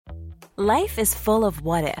Life is full of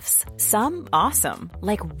what-ifs. Some awesome,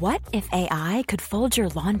 like what if AI could fold your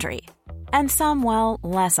laundry? And some, well,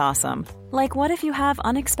 less awesome, like what if you have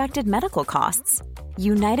unexpected medical costs?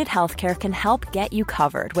 United Healthcare can help get you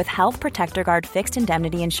covered with Health Protector Guard fixed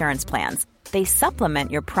indemnity insurance plans. They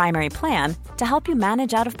supplement your primary plan to help you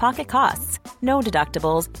manage out-of-pocket costs. No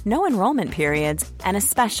deductibles, no enrollment periods, and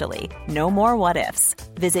especially no more what-ifs.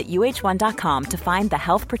 Visit uh1.com to find the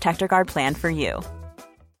Health Protector Guard plan for you.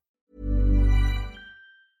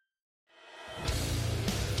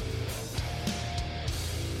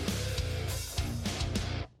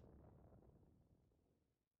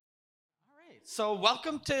 So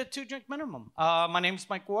welcome to Two Drink Minimum. My name is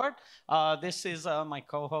Mike Ward. This is my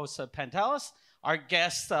co-host Pantelis. Our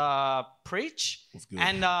guest Preach,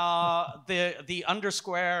 and the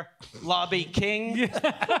underscore lobby king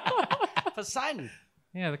Poseidon.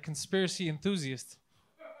 Yeah, the conspiracy enthusiast.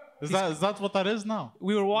 Is that what that is now?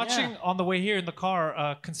 We were watching on the way here in the car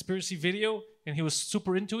a conspiracy video, and he was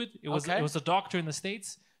super into it. It was a doctor in the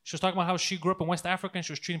States. She was talking about how she grew up in West Africa and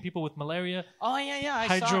she was treating people with malaria. Oh, yeah,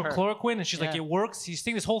 I saw her. Hydrochloroquine. And she's like, it works. He's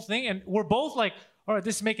saying this whole thing. And we're both like, all right,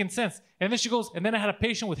 this is making sense. And then she goes, and then I had a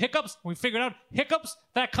patient with hiccups. And we figured out hiccups,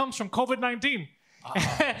 that comes from COVID-19.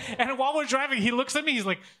 And while we're driving, he looks at me. He's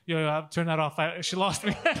like, yo, I'll turn that off. She lost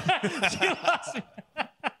me. She lost me.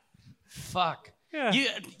 Fuck. Yeah.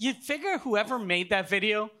 You figure whoever made that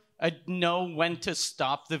video know when to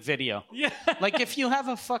stop the video. Yeah. Like if you have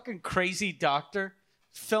a fucking crazy doctor,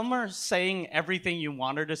 film her saying everything you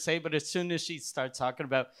want her to say, but as soon as she starts talking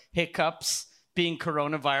about hiccups being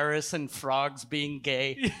coronavirus and frogs being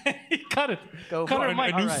gay, Cut it. Go Cut for her it.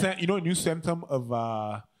 mic. All right. You know, a new symptom of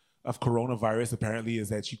coronavirus apparently is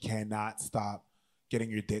that you cannot stop getting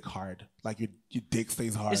your dick hard. Like your dick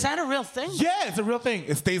stays hard. Is that a real thing? Yeah, it's a real thing.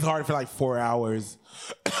 It stays hard for like 4 hours.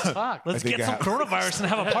 Fuck. Let's get some coronavirus and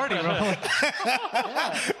have a party, bro.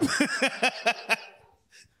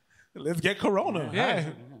 Let's get corona. Yeah.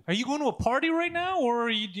 Hi. Are you going to a party right now, or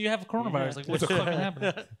do you have a coronavirus? Like, what's fucking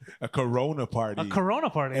happening? A corona party. A corona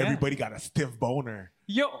party. Yeah. Everybody got a stiff boner.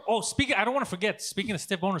 Yo, I don't want to forget, speaking of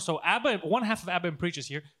stiff boners, so Abba, one half of Abba and Preach is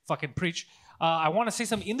here. Fucking Preach. I want to say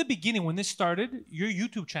something. In the beginning, when this started, your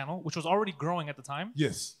YouTube channel, which was already growing at the time,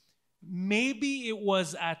 Yes. maybe it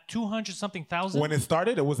was at 200-something thousand. When it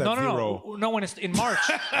started, it was at zero. No, when it's in March.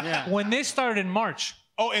 When this started in March.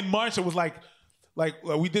 Oh, in March, it was like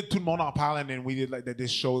we did Tunmona Palan and we did like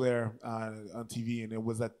this show there on TV, and it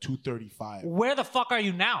was at 235. Where the fuck are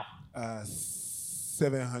you now?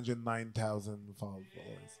 709,000 followers.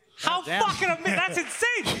 How fucking amazing. That's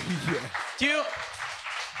insane. Do you...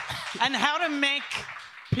 And how to make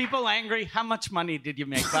people angry? How much money did you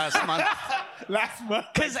make last month? Last month?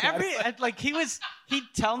 Because he'd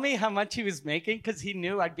tell me how much he was making because he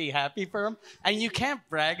knew I'd be happy for him. And you can't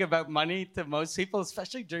brag about money to most people,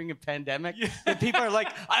 especially during a pandemic. Yeah. And people are like,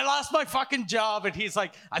 I lost my fucking job. And he's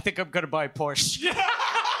like, I think I'm going to buy a Porsche. Yeah.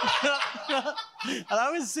 And I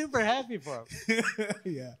was super happy for him.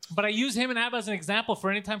 Yeah. But I use him and Abba as an example for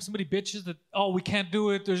any time somebody bitches that, oh, we can't do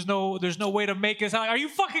it. There's no way to make it. Are you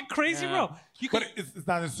fucking crazy, bro? But it's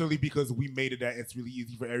not necessarily because we made it that it's really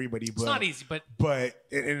easy for everybody. But, it's not easy, but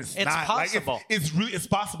it's not possible. Like it's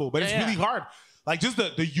possible, but it's really hard. Like just the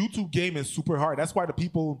YouTube game is super hard. That's why the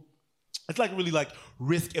people, it's like really like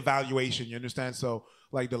risk evaluation. You understand? So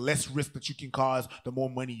like the less risk that you can cause, the more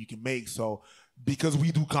money you can make. So because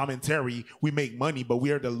we do commentary, we make money, but we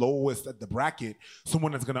are the lowest at the bracket.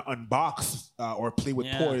 Someone that's gonna unbox or play with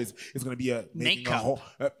toys is gonna be makeup.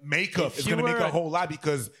 It's gonna make a whole lot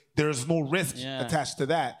because there's no risk attached to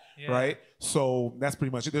that, right? So that's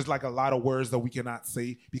pretty much it. There's like a lot of words that we cannot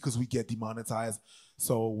say because we get demonetized.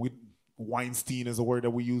 So Weinstein is a word that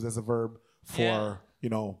we use as a verb for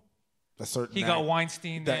a certain. He got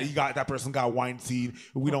Weinstein. That person got Weinstein.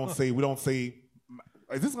 We don't say.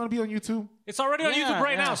 Is this going to be on YouTube? It's already on YouTube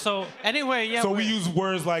right now. So anyway, So we use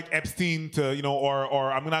words like Epstein to,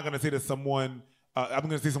 or I'm not going to say that someone, I'm going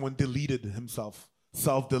to say someone deleted himself.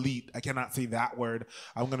 Self-delete. I cannot say that word.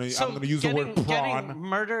 I'm gonna use the word prawn. Getting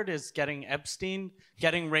murdered is getting Epstein.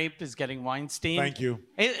 Getting raped is getting Weinstein. Thank you.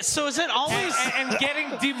 So is it always and getting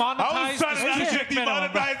demonetized? I was trying to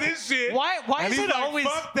demonetize this shit. Why is it always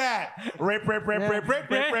fuck that? Rape.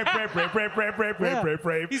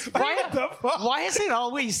 Why is it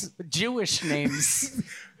always Jewish names?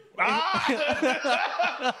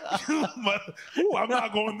 Ooh, I'm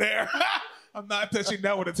not going there. I'm not touching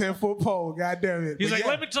that with a 10-foot pole. God damn it. He's like,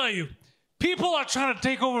 let me tell you, people are trying to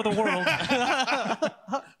take over the world.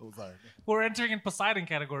 We're entering in Poseidon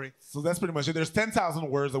category. So that's pretty much it. There's 10,000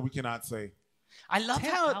 words that we cannot say. I love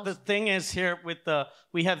how the thing is here with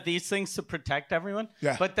we have these things to protect everyone.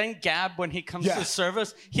 Yeah. But then Gab, when he comes to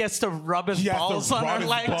service, he has to rub his balls on our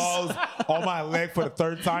legs. Balls on my leg for the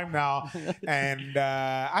third time now, and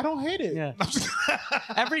I don't hate it. Yeah.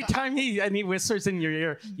 Every time he whispers in your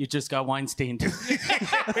ear, you just got Weinstein.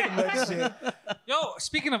 Pretty much it. Yo,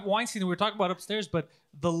 speaking of Weinstein, we were talking about upstairs, but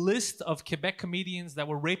the list of Quebec comedians that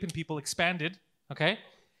were raping people expanded. Okay,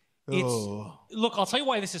 look, I'll tell you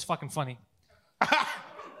why this is fucking funny.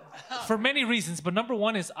 For many reasons, but number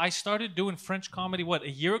one is I started doing French comedy, a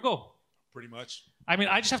year ago? Pretty much. I mean,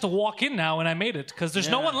 I just have to walk in now and I made it because there's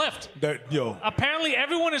no one left. Apparently,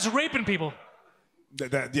 everyone is raping people.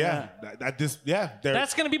 That's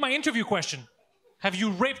going to be my interview question. Have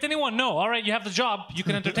you raped anyone? No. All right, you have the job. You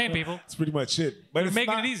can entertain people. That's pretty much it. But You're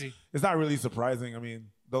making it easy. It's not really surprising. I mean,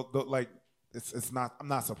 it's not. I'm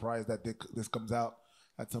not surprised that this comes out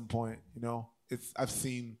at some point. You know, I've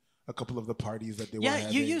seen a couple of the parties that they were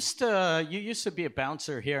having. you used to be a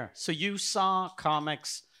bouncer here, so you saw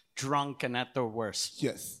comics drunk and at their worst.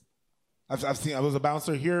 Yes, I was a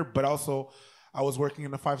bouncer here, but also I was working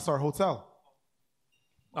in a 5-star hotel.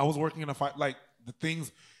 I was working in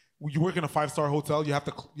you work in a 5-star hotel, you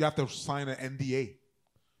have to sign an NDA,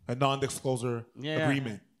 a non-disclosure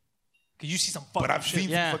agreement. Cause you see some fucking But I've shit.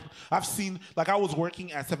 seen I was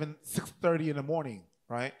working at 6:30 in the morning,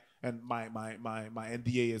 right? And my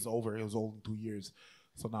NDA is over. It was only 2 years,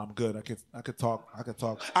 so now I'm good. I could talk. I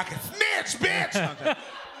can snitch,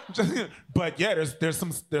 bitch. But yeah, there's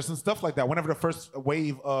some stuff like that. Whenever the first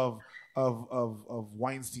wave of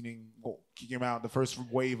Weinsteining came out, the first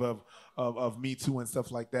wave of Me Too and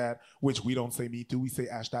stuff like that, which we don't say Me Too, we say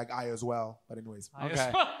 #I as well. But anyways,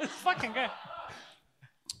 Okay. This fucking guy.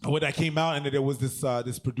 when that came out, and there was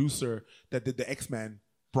this producer that did the X-Men,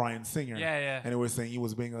 Bryan Singer. Yeah. And it was saying he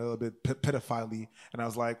was being a little bit pedophile-y. And I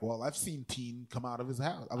was like, well, I've seen teen come out of his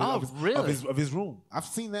house. Really? Of his room. I've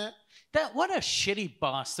seen that. What a shitty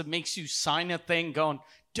boss that makes you sign a thing going,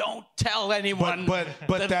 don't tell anyone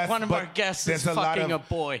But that one of our guests is fucking a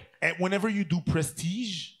boy. And whenever you do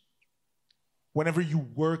prestige, whenever you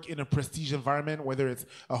work in a prestige environment, whether it's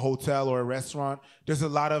a hotel or a restaurant, there's a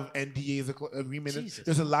lot of NDAs agreements. Jesus.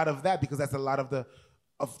 There's a lot of that because that's a lot of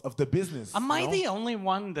the business. Am I the only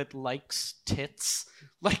one that likes tits?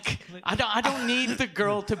 Like, I don't need the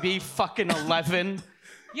girl to be fucking 11.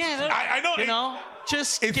 Yeah, I know. You know,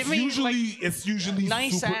 just It's give me it's usually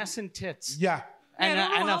nice super, ass and tits. Yeah.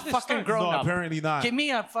 And a fucking starts. grown up. No, apparently not. Give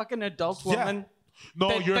me a fucking adult woman.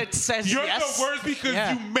 No, that says you're yes. the worst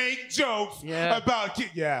because you make jokes about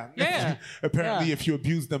kids. Yeah. Apparently, if you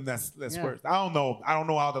abuse them, that's worse. I don't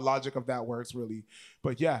know how the logic of that works really,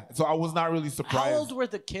 but yeah. So I was not really surprised. How old were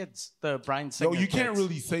the kids? The Bryan Singer. No, you kids? can't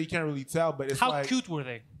really say. You can't really tell. But it's how cute were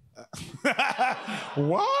they?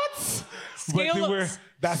 What?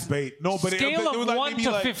 That's bait. No, but scale it was of like 1 maybe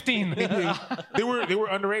to like 15. they were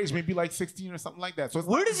underage, maybe like 16 or something like that. So it's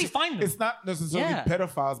Where does he find them? It's not necessarily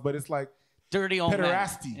pedophiles, but it's like dirty old men.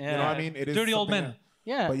 pederasty. You know what I mean? It is Dirty old something men.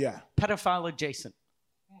 Yeah. But yeah. Pedophile adjacent.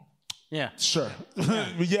 Yeah. Sure.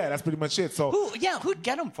 Yeah, that's pretty much it. So who'd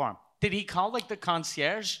get him for him? Did he call like the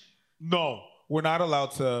concierge? No, we're not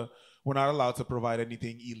allowed to provide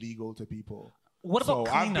anything illegal to people. What about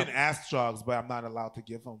I've cleanup? been asked drugs, but I'm not allowed to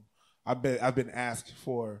give them. I've been asked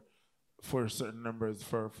for certain numbers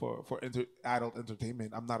for adult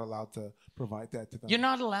entertainment. I'm not allowed to provide that to them. You're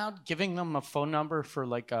not allowed giving them a phone number for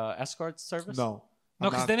like a escort service? No. No,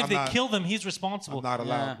 because then if they kill them, he's responsible. I'm not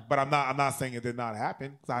allowed. Yeah. But I'm not saying it did not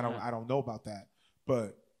happen because I don't know about that.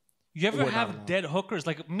 But You ever We're not have allowed. dead hookers?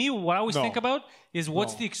 Like me, what I always No. think about is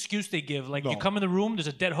what's No. the excuse they give? Like you No. come in the room, there's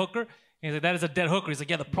a dead hooker, and he's like, that is a dead hooker. He's like,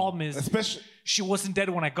 yeah, the problem is especially she wasn't dead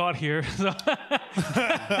when I got here. So-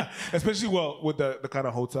 especially with the kind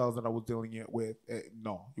of hotels that I was dealing with.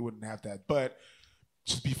 No, you wouldn't have that. But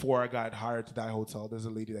just before I got hired to that hotel, there's a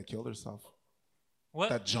lady that killed herself. What?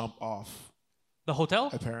 That jumped off. The hotel?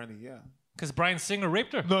 Apparently, yeah. Because Bryan Singer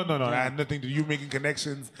raped her. No. I had nothing to do. You making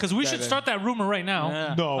connections. Because we should start that rumor right now.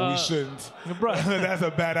 Yeah. No, we shouldn't. That's a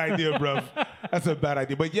bad idea, bruv. That's a bad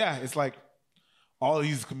idea. But yeah, it's like all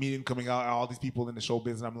these comedians coming out, all these people in the show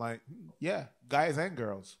business. I'm like, yeah, guys and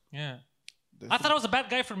girls. Yeah. I thought I was a bad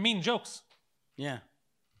guy for mean jokes. Yeah.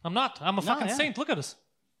 I'm not. I'm a fucking yeah. saint. Look at us.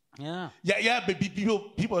 Yeah. Yeah, but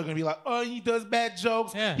people are gonna be like, oh, he does bad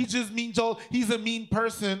jokes. Yeah. He just mean jokes. He's a mean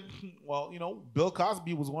person. Well, Bill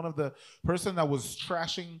Cosby was one of the person that was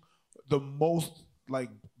trashing the most like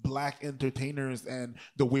black entertainers and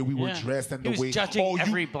the way we were Yeah. dressed and He the was way judging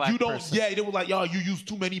every black you don't person. yeah they were like, yo, you use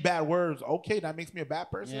too many bad words. Okay, that makes me a bad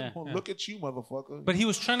person. Yeah. Well, look at you, motherfucker. But he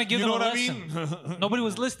was trying to give You them know a what I lesson. mean? Nobody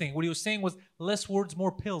was listening. What he was saying was less words,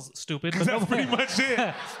 more pills, stupid. But that's nobody- pretty much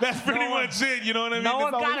it. That's pretty No one- much it. You know what I mean? no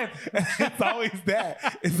one It's got always, It's always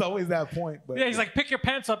that. It's always that point. But Yeah, he's like, pick your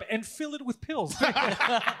pants up and fill it with pills.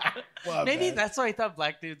 well, Maybe man. that's why I thought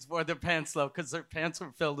black dudes wore their pants low, because their pants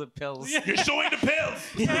were filled with pills. You're showing the pills.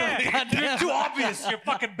 Yeah, you're too obvious. You're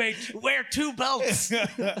fucking baked. Wear 2 belts.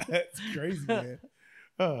 That's crazy, man.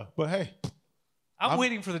 But hey, I'm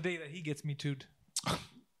waiting for the day that he gets me too'd.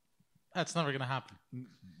 That's never gonna happen.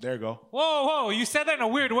 there you go. Whoa, you said that in a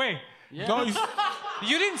weird way. Yeah. No, you,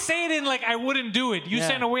 You didn't say it in like I wouldn't do it. You Yeah.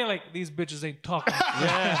 said in a way like these bitches ain't talking.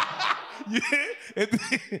 Yeah.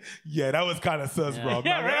 yeah, that was kind of sus, bro.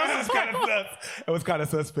 Yeah, right? That was kind of sus. It was kind of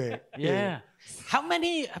suspect. Yeah. How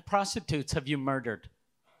many prostitutes have you murdered?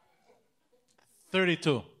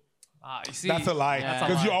 32. You see, That's a lie. Yeah.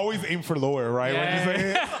 Because you always aim for lower, right? Yeah. When you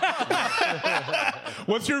say it.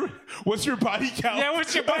 What's your body count? Yeah,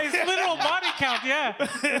 what's your body's literal body count? Yeah,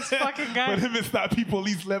 this fucking guy. But him it's not people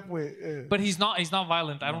he slept with. Yeah. But he's not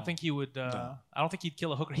violent. I don't think he would. I don't think he'd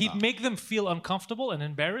kill a hooker. He'd make them feel uncomfortable and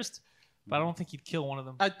embarrassed, but I don't think he'd kill one of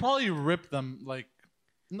them. I'd probably rip them like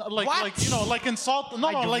What? like insult. No,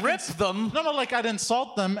 I'd like rip them? No, like I'd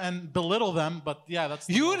insult them and belittle them. But yeah, that's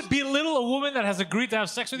the You most. would belittle a woman that has agreed to have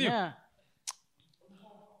sex with you? Yeah.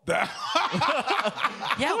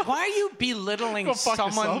 Yeah, why are you belittling Go fuck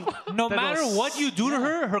someone? No that'll matter what you do to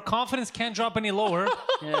her confidence can't drop any lower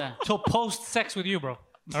Yeah. till post sex with you, bro.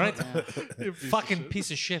 All right? You fucking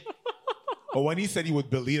piece of shit. But when he said he would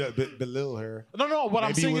belittle her, No. What I'm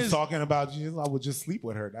maybe he saying was is, talking about Jesus. I would just sleep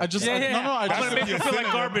with her. I just Yeah, I- yeah. no. I I'm just gonna make her feel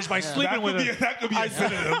like garbage by sleeping with her. That could be a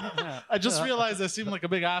synonym. I just realized I seem like a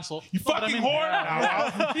big asshole. You No, but I fucking mean-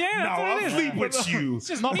 whore. Yeah, that's what it I'll is. sleep with you.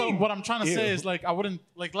 No, but what I'm trying to say Ew. is like I wouldn't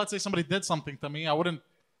like let's say somebody did something to me, I wouldn't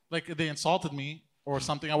like they insulted me or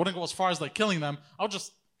something. I wouldn't go as far as like killing them. I would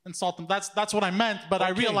just insult them. That's what I meant. But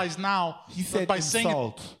I Okay. realize now He that said by saying it,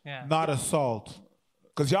 insult, Yeah. not assault.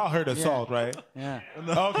 Because y'all heard assault, right? Yeah.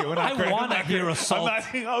 Okay, we're not I correct. wanna I'm not hear correct. assault.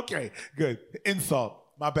 I'm not- okay, good. Insult.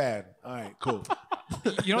 My bad. All right, cool.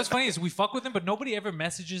 You know what's funny is we fuck with him, but nobody ever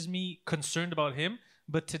messages me concerned about him.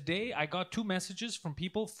 But today I got 2 messages from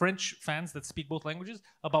people, French fans that speak both languages,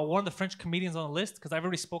 about one of the French comedians on the list because I've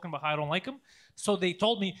already spoken about how I don't like him. So they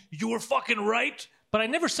told me, you were fucking right. But I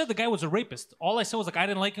never said the guy was a rapist. All I said was like, I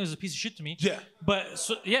didn't like him. He was a piece of shit to me. Yeah. But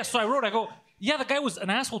so I wrote, I go, yeah, the guy was an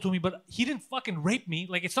asshole to me, but he didn't fucking rape me.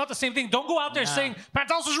 Like, it's not the same thing. Don't go out there saying,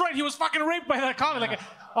 Pantelis was right. He was fucking raped by that comment. Like,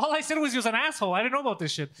 all I said was he was an asshole. I didn't know about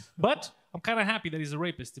this shit. But I'm kind of happy that he's a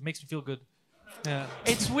rapist. It makes me feel good. Yeah.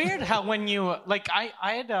 It's weird how when you like I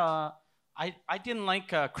didn't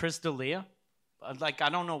like Chris D'Elia. Like I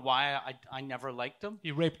don't know why I never liked him.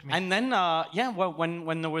 He raped me. And then well,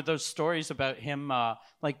 when there were those stories about him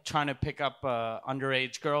like trying to pick up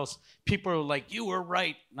underage girls, people were like, "You were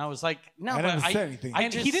right," and I was like, "No, I but never said anything. I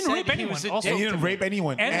And just he didn't said rape anyone. was a Also- dick And he to didn't me. rape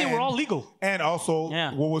anyone. And they were all legal. And also,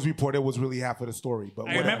 Yeah. what was reported was really half of the story. But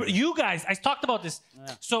I remember you guys, I talked about this.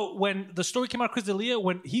 So when the story came out, Chris D'Elia,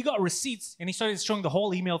 when he got receipts and he started showing the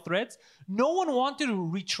whole email threads, no one wanted to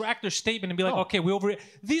retract their statement and be like, okay,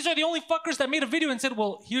 these are the only fuckers that made a video and said,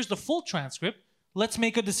 well, here's the full transcript. Let's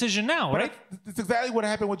make a decision now, right? That's exactly what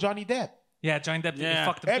happened with Johnny Depp. Yeah, Johnny Depp Yeah.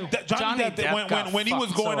 fucked him too. Johnny Johnny Depp, Depp got when he was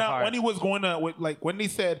fucked going so out, hard. when he was going out with when they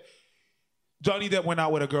said Johnny Depp went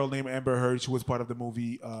out with a girl named Amber Heard, she was part of the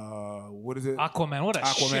movie. What is it? Aquaman, what a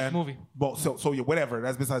shit movie. Well, so yeah, whatever.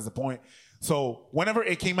 That's besides the point. So whenever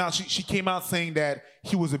it came out, she came out saying that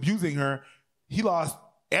he was abusing her. He lost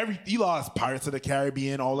Pirates of the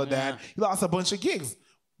Caribbean, all of that. He lost a bunch of gigs.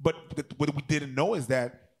 But what we didn't know is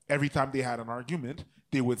that every time they had an argument,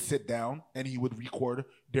 they would sit down and he would record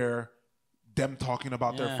them talking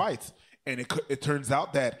about their fights. And it turns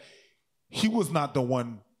out that he was not the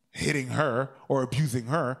one hitting her or abusing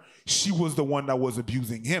her. She was the one that was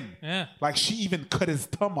abusing him. Yeah. Like she even cut his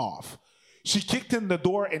thumb off. She kicked him the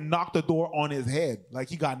door and knocked the door on his head. Like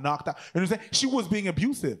he got knocked out. You know what I'm saying? She was being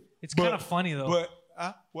abusive. It's kind of funny, though. But,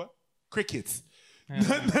 what? Crickets.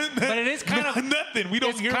 But it is kind of nothing. We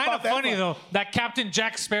don't it's hear kind about of that funny much. though that Captain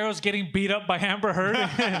Jack Sparrow's getting beat up by Amber Heard.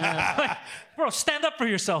 Like, bro, stand up for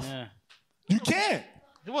yourself. You can't.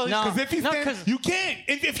 No, Because if you no, stand, 'cause- you can't.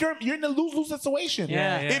 If you're in a lose-lose situation.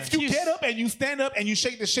 Yeah. If you get up and you stand up and you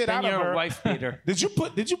shake the shit then out of you're her. a wife beater. Did you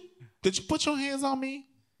put your hands on me?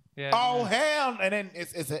 Yeah. Oh hell! And then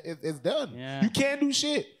it's done. Yeah. You can't do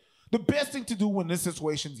shit. The best thing to do when this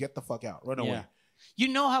situation is get the fuck out, run away. Yeah. You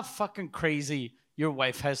know how fucking crazy your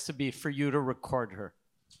wife has to be for you to record her.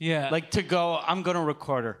 Yeah. Like to go, I'm gonna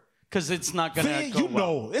record her because it's not gonna See, go you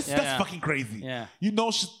well. know, that's fucking crazy. Yeah. You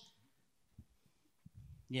know,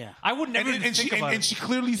 Yeah. I would never even think about and it. she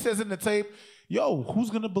clearly says in the tape, "Yo, who's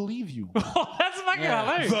gonna believe you?" Oh, that's fucking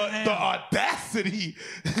hilarious. the audacity.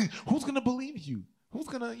 Who's gonna believe you? Who's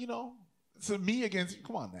gonna, it's me against you?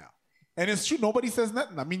 Come on now. And it's true. Nobody says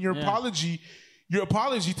nothing. I mean, your apology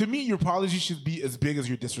to me, your apology should be as big as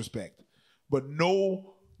your disrespect. But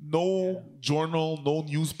no journal, no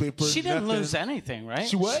newspaper. She didn't nothing. lose anything, right?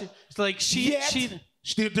 She what?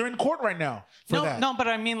 They're in court right now for that. No, but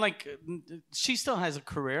I mean, like, she still has a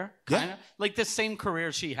career, kind of like the same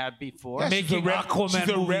career she had before. Yeah, Making Aquaman she's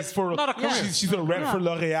a rep movies. for Not a career. She's a rep for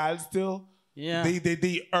L'Oreal still. Yeah.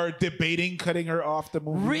 They are debating cutting her off the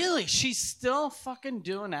movie. Really? She's still fucking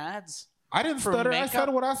doing ads? I didn't For stutter. makeup? I said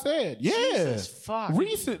what I said. Yeah. Jesus fuck.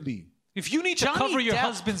 Recently. If you need to Johnny cover your Depp-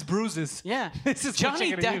 husband's bruises, Yeah. this is what Johnny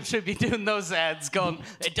you're gonna Depp do. should be doing those ads going,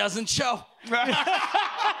 it doesn't show.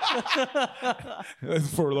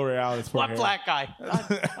 It's for L'Oreal. It's for What hair. black guy?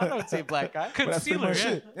 I don't see a black guy. But that's pretty Concealer, much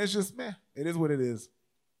yeah. it. It's just, man, it is what it is.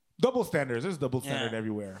 Double standards. There's double standard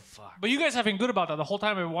everywhere. But you guys have been good about that. The whole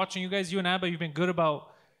time I've been watching you guys, you and Abba, you've been good about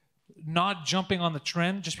not jumping on the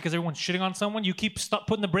trend just because everyone's shitting on someone. You keep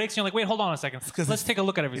putting the brakes and you're like, wait, hold on a second. Let's take a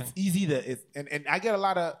look at everything. It's easy to, and I get a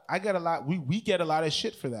lot, we get a lot of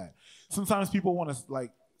shit for that. Sometimes people want to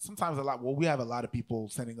we have a lot of people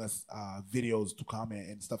sending us videos to comment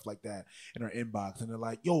and stuff like that in our inbox. And they're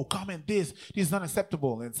like, yo, comment this is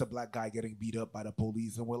unacceptable. And it's a black guy getting beat up by the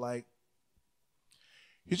police. And we're like,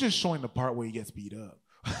 you're just showing the part where he gets beat up.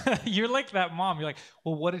 You're like that mom. You're like,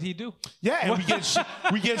 well, what did he do? Yeah, and we get shit.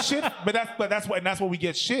 We get shit, that's what we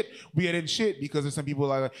get shit. We get in shit because there's some people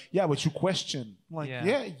like, yeah, but you question. I'm like,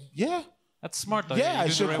 yeah. That's smart though. Yeah, You're I doing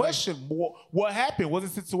the should right way. question what happened.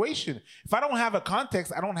 What's the situation? If I don't have a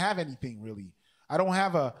context, I don't have anything really. I don't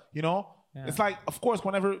have a, It's like, of course,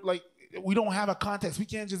 whenever like we don't have a context, we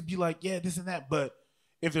can't just be like, yeah, this and that. But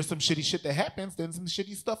if there's some shitty shit that happens, then some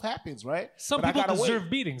shitty stuff happens, right? Some But I people gotta deserve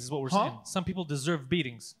wait. beatings, is what we're Huh? saying. Some people deserve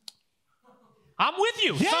beatings. I'm with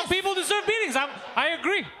you. Yes. Some people deserve beatings. I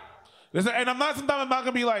agree. And sometimes I'm not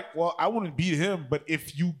gonna be like, well, I wouldn't beat him, but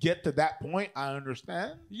if you get to that point, I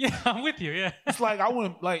understand. Yeah, I'm with you. Yeah. It's like I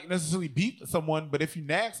wouldn't like necessarily beat someone, but if you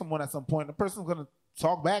nag someone at some point, the person's gonna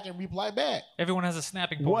talk back and reply back. Everyone has a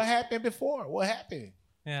snapping point. What happened before? What happened?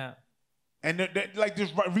 Yeah. And like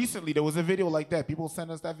just recently, there was a video like that. People sent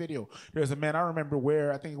us that video. There's a man, I remember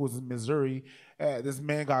where, I think it was in Missouri. This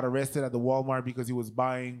man got arrested at the Walmart because he was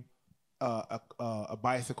buying a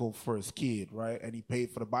bicycle for his kid, right? And he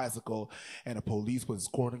paid for the bicycle, and the police was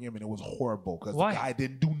escorting him, and it was horrible because the guy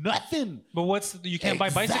didn't do nothing. But you can't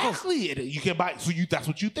buy bicycles? Exactly. You can't buy, so that's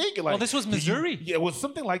what you think. Like, Well, this was Missouri. yeah, it was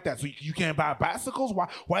something like that. So you can't buy bicycles?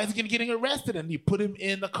 Why is he getting arrested? And you put him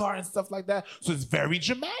in the car and stuff like that. So it's very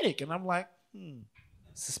dramatic. And I'm like,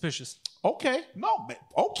 Suspicious. okay, no, man,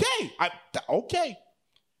 okay, okay.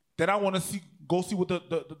 Then I want to go see what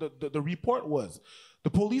the report was. The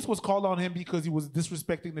police was called on him because he was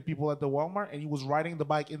disrespecting the people at the Walmart, and he was riding the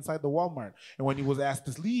bike inside the Walmart. And when he was asked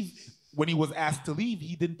to leave,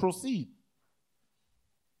 he didn't proceed.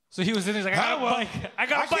 So he was in. He's like, I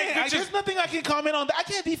got a bike. There's nothing I can comment on that. I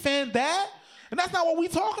can't defend that. And that's not what we're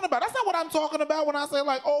talking about. That's not what I'm talking about when I say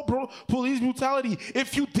like, oh, bro, police brutality.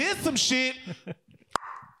 If you did some shit,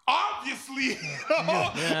 obviously,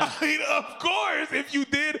 I mean, of course, if you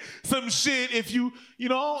did some shit, and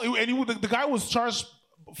the guy was charged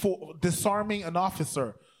for disarming an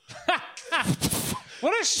officer.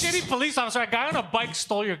 What a shitty police officer. A guy on a bike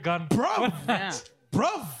stole your gun.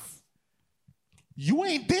 Bruv, you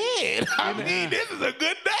ain't dead. I mean, this is a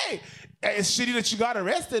good day. It's shitty that you got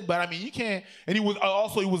arrested, but I mean, you can't. And he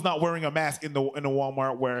was not wearing a mask in the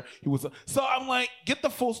Walmart where he was. So I'm like, get the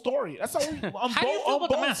full story. That's how on How do you feel about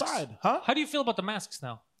the both masks? sides, huh? How do you feel about the masks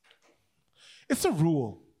now? It's a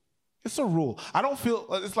rule. It's a rule. I don't feel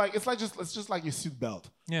it's just like your seatbelt.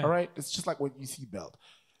 Yeah. All right. It's just like when you seatbelt.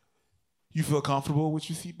 You feel comfortable with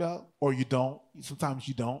your seatbelt, or you don't. Sometimes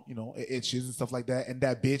you don't. It itches and stuff like that. And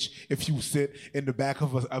that bitch, if you sit in the back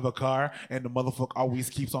of a car and the motherfucker always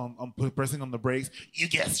keeps on pressing on the brakes, you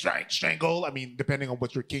get strangled. I mean, depending on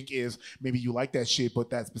what your kink is, maybe you like that shit, but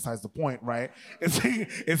that's besides the point, right?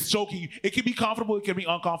 It's choking. It can be comfortable. It can be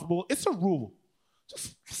uncomfortable. It's a rule.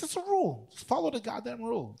 It's a rule. Just follow the goddamn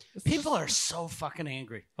rule. People are so fucking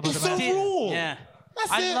angry. It's a rule. Yeah.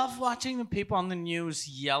 I love watching the people on the news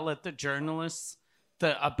yell at the journalists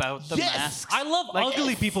about the masks. I love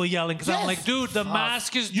ugly people yelling because I'm like, dude, the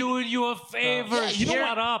mask is doing you a favor.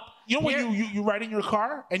 Shut up. You know when you ride in your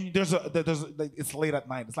car and there's it's late at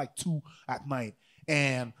night. It's like 2 at night.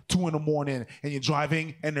 and 2 in the morning and you're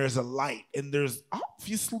driving and there's a light and there's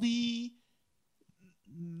obviously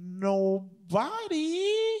nobody.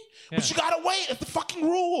 Yeah. But you gotta wait. It's the fucking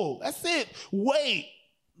rule. That's it. Wait.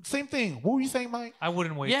 Same thing. What were you saying, Mike? I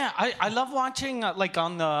wouldn't wait. Yeah, I love watching like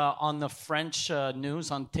on the French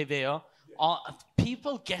news on TVA.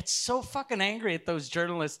 People get so fucking angry at those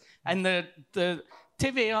journalists, and the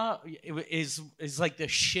TVA is like the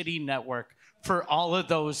shitty network for all of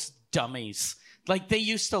those dummies. Like they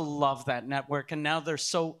used to love that network, and now they're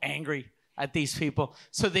so angry at these people,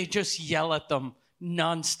 so they just yell at them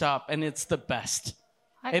nonstop, and it's the best.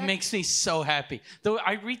 It makes me so happy. Though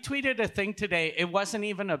I retweeted a thing today. It wasn't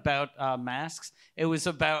even about masks. It was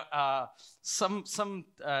about some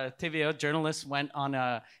TVA journalist went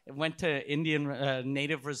to Indian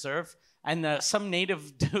Native Reserve, and some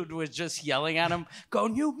native dude was just yelling at him,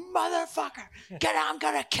 going, "You motherfucker! Get out! I'm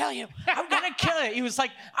gonna kill you! I'm gonna kill you!" He was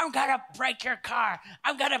like, "I'm gonna break your car!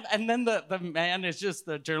 I'm gonna..." And then the man is just,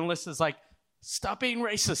 the journalist is like, "Stop being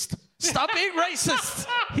racist! Stop being racist!"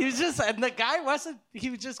 He was just, and the guy wasn't. He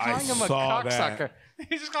was just calling him a cocksucker.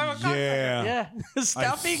 He's just calling him a cocksucker. Yeah. Yeah,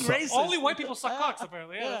 stop being racist. Only white people suck cocks,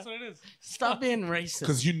 apparently. Yeah, that's what it is. Stop being racist.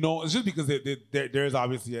 Because it's just because there's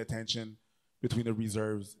obviously a tension between the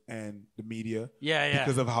reserves and the media. Yeah.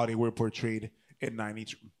 Because of how they were portrayed in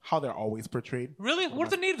how they're always portrayed. Really? What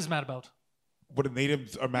are the natives mad about? What the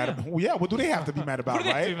natives are mad about. Well, yeah, what do they have to be mad about, What do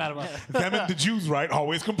they have right? to be mad about? Them and the Jews, right?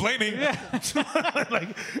 Always complaining. Yeah.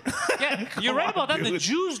 Like, Yeah, you're right about that. The dude.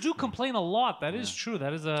 Jews do complain a lot. That is true.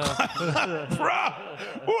 That is a... Bruh,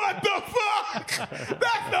 what the fuck?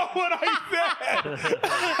 That's not what I said.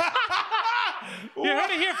 You heard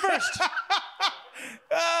it here first.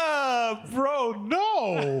 Bro,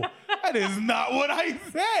 no. That is not what I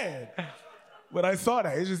said. But I saw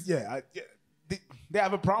that. It's just, they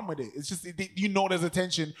have a problem with it. It's just, there's a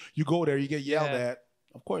tension. You go there, you get yelled at.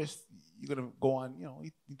 Of course, you're going to go on,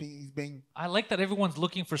 he's being... I like that everyone's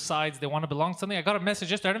looking for sides. They want to belong to something. I got a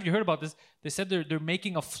message yesterday. I don't know if you heard about this. They said they're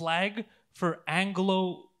making a flag for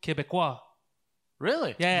Anglo-Quebecois.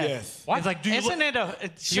 Really? Yeah. Yes. It's like, do you Isn't it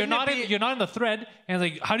a? You're not in the thread, and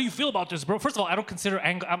it's like, how do you feel about this, bro? First of all, I don't consider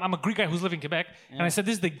I'm a Greek guy who's living in Quebec, and I said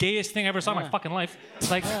this is the gayest thing I ever saw in my fucking life.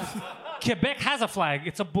 Like, Quebec has a flag.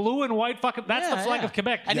 It's a blue and white fucking. That's the flag of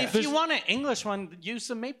Quebec. And if you want an English one, use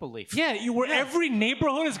the maple leaf. Yeah, every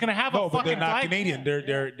neighborhood is gonna have a but they're fucking not flag. Canadian.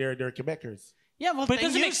 They're Quebecers. Yeah, well, But it then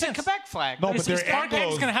doesn't make use the sense. Quebec flag. No, but they're Park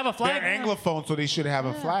X Anglos. gonna have a flag? They're Anglophone, so they should have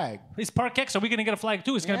a flag. Is Park X? Are we gonna get a flag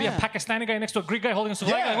too? It's gonna be a Pakistani guy next to a Greek guy holding a flag.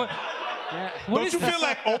 Yeah. Like, what Don't is you this? feel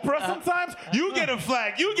like Oprah sometimes? You get a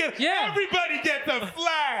flag. Yeah. Everybody gets a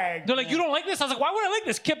flag. They're like, you don't like this? I was like, why would I like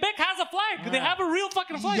this? Quebec has a flag. They have a real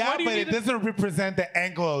fucking flag. Yeah, Why do you but need it doesn't represent the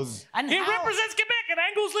Anglos. And It how- represents Quebec, and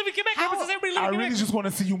Anglos live in Quebec. It represents everybody I living in really Quebec. just want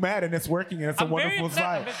to see you mad, and it's working, and it's a I'm very wonderful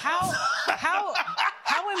upset. sight.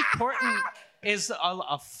 how important is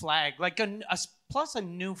a flag, like plus a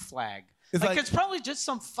new flag? It's like- It's probably just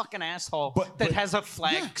some fucking asshole But- that has a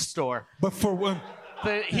flag store. But for when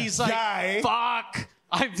He's like, Guy. fuck.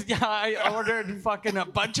 I ordered fucking a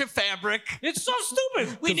bunch of fabric. It's so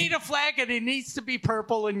stupid. We need a flag, and it needs to be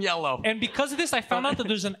purple and yellow. And because of this, I found out that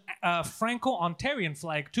there's a Franco-Ontarian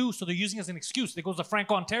flag too, so they're using it as an excuse. They goes the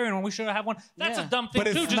Franco-Ontarian when we should have one. That's Yeah. a dumb thing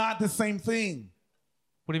but too. it's not the same thing.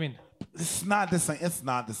 What do you mean? It's not the same. It's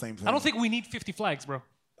not the same thing. I don't think we need 50 flags, bro.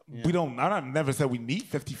 we don't. I never said we need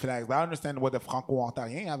 50 flags. But I understand what the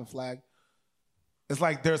Franco-Ontarian have a flag. It's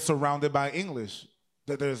like they're surrounded by English.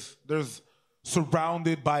 That there's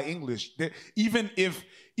surrounded by English. Even if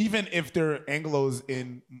they're Anglos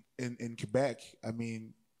in Quebec, I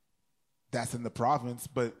mean, that's in the province,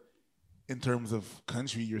 but in terms of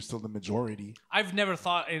country, you're still the majority. I've never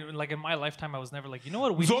thought, in my lifetime, I was never like, you know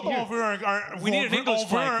what, we Nous autres, We need an English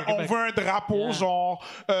flag for on Quebec. veut un drapeau, genre,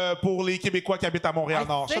 pour les Québécois qui habitent à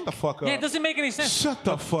Montréal-Nord. Shut the fuck up. Yeah, it doesn't make any sense. Shut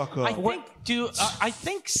the fuck up. I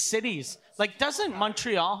think cities, like, doesn't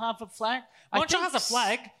Montreal have a flag? Montreal has a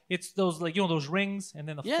flag. It's those, those rings and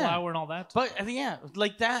then the flower and all that. But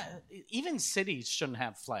like that, even cities shouldn't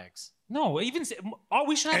have flags. No, even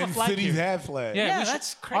we should have And a flag cities here. have flags. Yeah, Yeah, we should-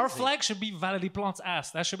 that's crazy. Our flag should be Valérie Plante's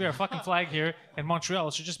ass. That should be our fucking flag here. In Montreal,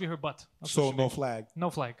 it should just be her butt. That's what So it should no be. flag. No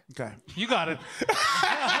flag. Okay. You got it.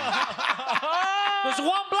 There's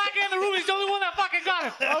one black guy in the room. He's the only one that fucking got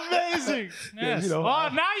it. Amazing. Yes. you know, Oh,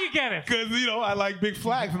 now you get it. Because, I like big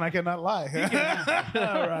flags and I cannot lie.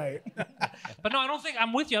 All right. But no, I don't think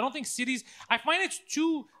I'm with you. I don't think cities. I find it's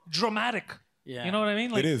too dramatic. Yeah. You know what I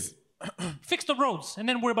mean? Like, It is. fix the roads and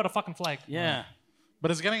then worry about a fucking flag. Yeah.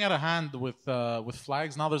 But it's getting out of hand with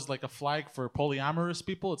flags. Now there's like a flag for polyamorous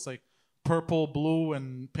people. It's like purple, blue,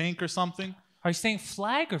 and pink or something. Are you saying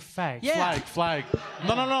flag or fag? Yeah. Flag.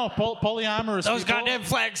 No. Polyamorous. Those people. goddamn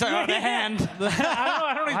flags are out of hand.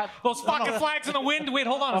 I don't know. Those fucking flags in the wind. Wait,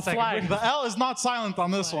 hold on a A second. flag. The L is not silent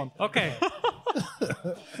on this one. Okay.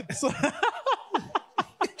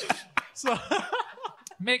 So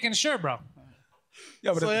Making sure, bro.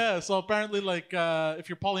 Yeah, but so apparently, like, if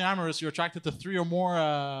you're polyamorous, you're attracted to 3 or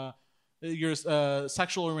more your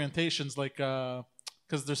sexual orientations, like,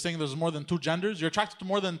 because they're saying there's more than 2 genders. You're attracted to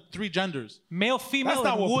more than 3 genders. Male, female, that's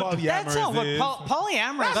not and what wood. polyamorous That's not what is.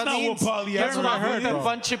 polyamorous That's not means. what polyamorous You're married is. to a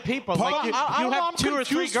bunch of people. Like you I don't know, have I'm 2 or 3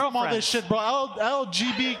 confused from all this girlfriends. shit, bro.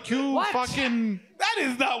 LGBTQ What? fucking. That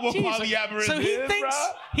is not what Jesus. polyamorous So is,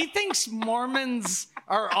 he thinks Mormons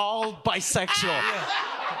are all bisexual.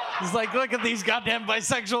 He's like, look at these goddamn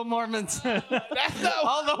bisexual Mormons.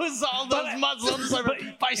 all those Muslims are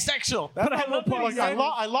bisexual. But I love that he said,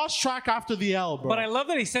 I lost track after the L, bro. but I love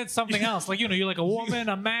that he said something else. Like, you're like a woman,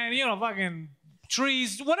 a man, fucking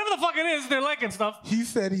trees, whatever the fuck it is, they're liking stuff. He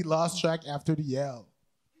said he lost track after the L.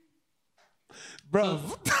 Bro,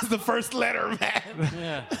 that's the first letter, man.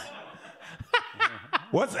 Yeah.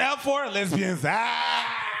 What's L for? Lesbians.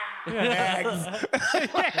 Hags.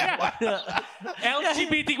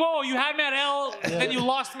 LGBT. Whoa, you had me at L, then you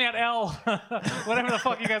lost me at L. Whatever the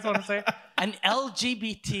fuck you guys want to say. An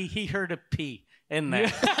LGBT, he heard a P in there.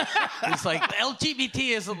 He's like,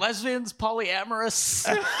 LGBT is lesbians, polyamorous.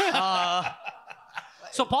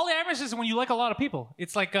 So polyamorous is when you like a lot of people.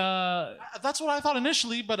 It's like That's what I thought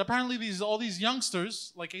initially, but apparently all these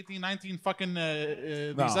youngsters, like 18, 19, fucking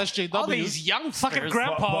these SJWs. All these youngsters. fucking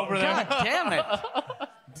grandpa over there. God damn it.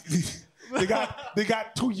 they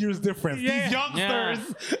got 2 years difference. Yeah. These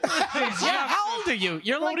youngsters. Yeah, how old are you?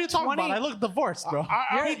 You're What like are you talking 20. about? I look divorced, bro.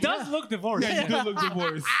 He does look divorced. Yeah, you do look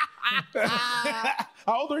divorced.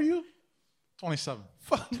 How old are you? 27.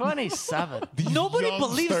 27. Nobody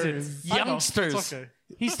believes it. Youngsters. I know. Youngsters. It's okay.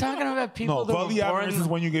 He's talking about people No, that were polyamorous is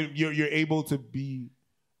born. when you're able to be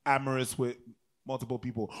amorous with multiple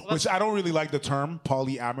people, which I don't really like the term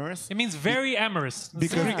polyamorous It means very amorous.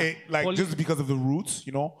 because Poly- just because of the roots,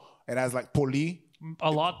 it has like poly,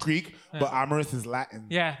 a lot. Greek, but amorous is Latin.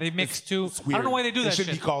 Yeah, they mix two. It's I weird. don't know why they do It that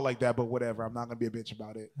shouldn't shit. be called like that, but whatever. I'm not gonna be a bitch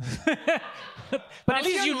about it. But at If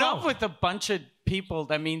least you're you in know. love with a bunch of people,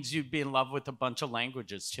 that means you'd be in love with a bunch of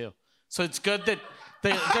languages too. So it's good that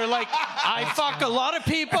they're like, I fuck a lot of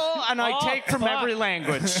people and I Oh, take from fuck. every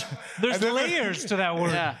language. There's And then- layers to that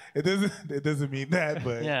word. Yeah. It doesn't mean that,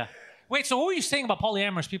 but Yeah. Wait, so what were you saying about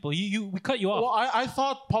polyamorous people? We cut you off. Well, I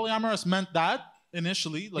thought polyamorous meant that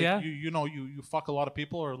initially. Like, Yeah. you fuck a lot of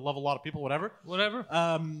people or love a lot of people, whatever. Whatever.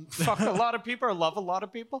 Fuck a lot of people or love a lot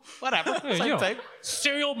of people. Whatever. Yeah, Same thing.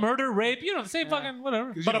 Serial murder, rape, the same fucking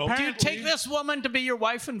whatever. But Do apparently, you take this woman to be your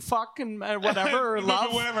wife and fuck and whatever, or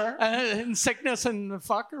love? Whatever. In sickness and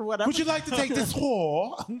fuck or whatever? would you like to take this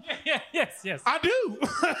whore? Yeah, yes. I do.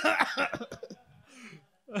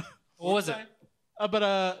 What was it?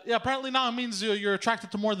 apparently now it means you're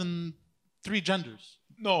attracted to more than 3 genders.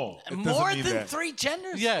 No, it doesn't More mean than that. 3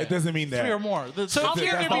 genders? Yeah, It doesn't mean that. 3 or more. So How if can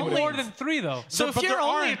you're there not be what it more means. than 3 though? So if But you're there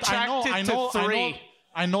only aren't. attracted to 3,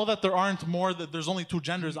 I know that there aren't more. That there's only 2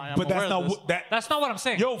 genders. I am But aware that's of not this. what that. That's not what I'm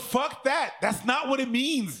saying. Yo, fuck that. That's not what it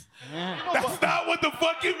means. That's not what the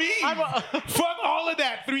fuck it means. Fuck all of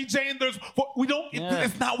that. 3 genders. We don't. Yeah.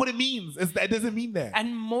 It's not what it means. It doesn't mean that.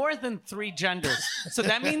 and more than 3 genders. So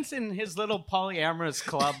that means in his little polyamorous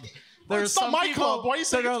club, there's It's not some my people club. Why are you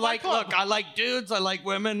saying that are it's my like, club? look, I like dudes, I like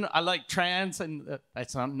women, I like trans, and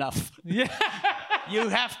that's not enough. Yeah. You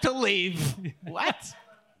have to leave. What?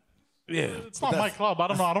 Yeah, It's not my club. I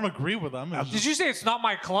don't know. I don't agree with them. It's Did just- you say it's not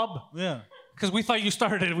my club? yeah. Because we thought you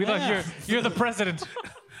started it. We thought you're the president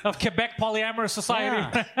of Quebec Polyamorous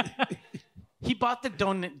Society. He bought the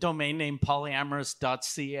domain name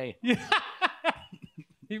polyamorous.ca.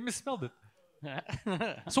 You misspelled it.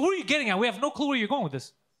 So what are you getting at? We have no clue where you're going with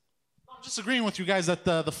this. I'm just agreeing with you guys that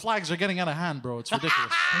the flags are getting out of hand, bro. It's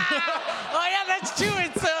ridiculous. Oh yeah, that's true.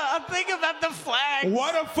 It's a thing about the flag.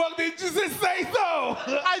 What the fuck did you just say though?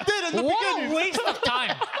 I did in the What beginning. a waste of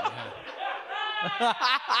time.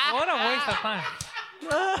 What a waste of time.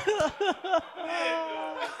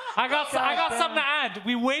 I got something to add.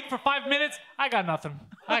 We wait for 5 minutes. I got nothing.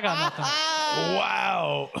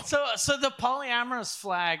 Wow. So the polyamorous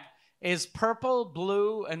flag is purple,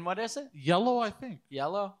 blue, and what is it? Yellow, I think.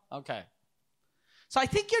 Yellow? Okay. So I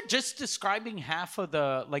think you're just describing half of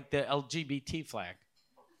the LGBT flag.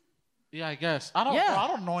 Yeah, I guess. I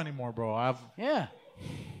don't know anymore, bro. Yeah.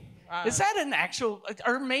 Is that an actual,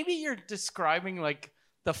 or maybe you're describing like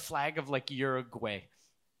the flag of like Uruguay?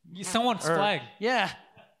 Someone's Or- flag. Yeah.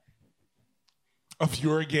 If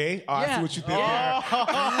you're gay, I see Yeah. what you did there.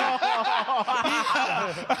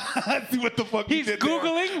 I see what the fuck He's you did there.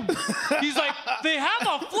 Googling. He's like, they have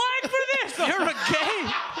a flag for this. You're a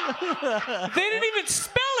gay. They didn't even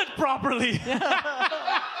spell it properly.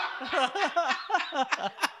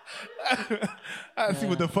 I see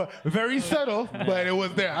what the fuck. Very subtle, but it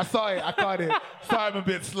was there. I saw it. I caught it. Sorry, I'm a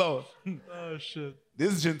bit slow. Oh shit.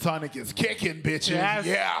 This gin tonic is kicking, bitches. Yes.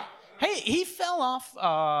 Yeah. Hey, he fell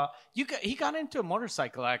off. He got into a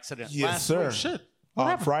motorcycle accident. Yes, last sir. week. Shit.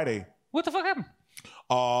 On Friday. What the fuck happened?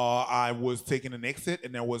 I was taking an exit,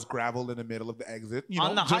 and there was gravel in the middle of the exit.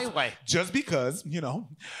 On the highway. Just because,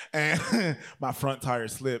 and my front tire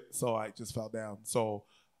slipped, so I just fell down. So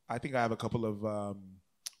I think I have a couple of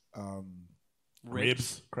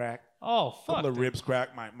ribs cracked. Oh, fuck. Couple of ribs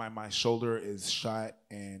cracked. My shoulder is shot,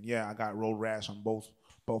 and yeah, I got road rash on both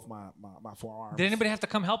my forearms. Did anybody have to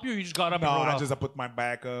come help you, or you just got up and rode off? I put my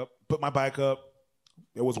bike up.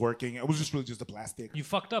 It was working. It was just really just a plastic. You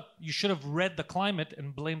fucked up. You should have read the climate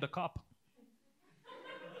and blamed the cop.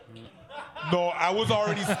 No, I was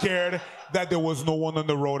already scared that there was no one on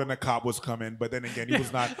the road and a cop was coming. But then again, he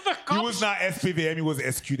was not. He was not SPVM. He was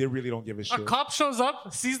SQ. They really don't give a shit. A cop shows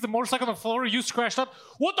up, sees the motorcycle on the floor, you scratched up.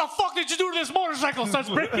 What the fuck did you do to this motorcycle? Starts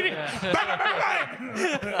breaking it.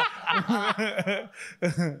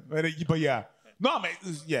 But yeah. No, man.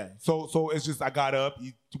 Yeah. So it's just I got up.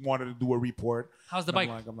 He wanted to do a report. How's the bike?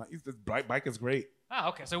 I'm like, this bike is great. Ah,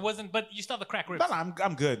 okay. So it wasn't, but you still have the crack ribs. No,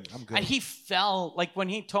 I'm good. I'm good. And he fell, like when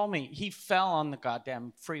he told me, he fell on the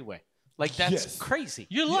goddamn freeway. Like that's Yes. crazy.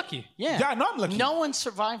 You're lucky. Yeah. Yeah, no, I'm lucky. No one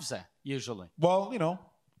survives that usually. Well,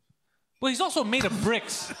 Well, he's also made of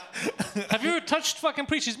bricks. Have you ever touched fucking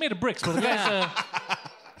Preach? He's made of bricks, but the guy's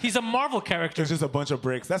he's a Marvel character. there's just a bunch of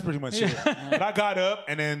bricks. That's pretty much it. But I got up,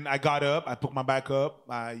 and then I put my back up.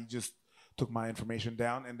 I just took my information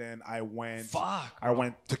down, and then I went. I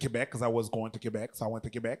went to Quebec because I was going to Quebec. So I went to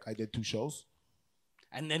Quebec. I did 2 shows,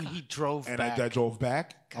 And then he drove and back. I drove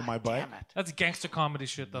back on my bike. Damn it. That's gangster comedy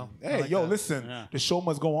shit, though. Hey, listen, the show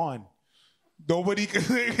must go on. Nobody can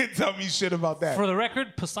tell me shit about that. For the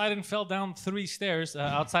record, Poseidon fell down 3 stairs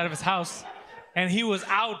outside of his house, and he was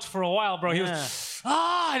out for a while, bro. He was,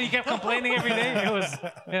 and he kept complaining every day. It was,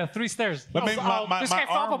 3 stairs. But this guy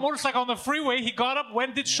fell off a motorcycle on the freeway. He got up,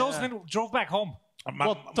 went, did shows, and then drove back home.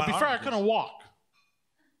 Well, to be fair, I couldn't walk.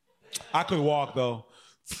 I could walk though.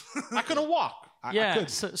 I couldn't walk. I Yeah. could.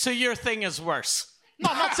 So your thing is worse. No,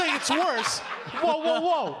 I'm not saying it's worse.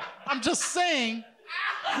 Whoa. I'm just saying.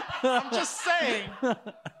 I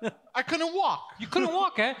couldn't walk. You couldn't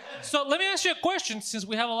walk, eh? So let me ask you a question, since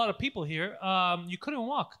we have a lot of people here. You couldn't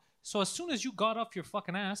walk. So as soon as you got off your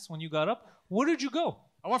fucking ass, when you got up, where did you go?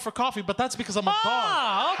 I went for coffee, but that's because I'm a dog.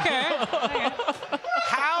 Ah, okay.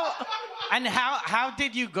 How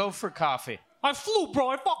did you go for coffee? I flew, bro.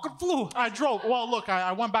 I fucking flew. I drove. Well, look,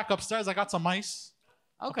 I went back upstairs. I got some ice.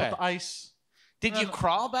 Okay. Put the ice. Did you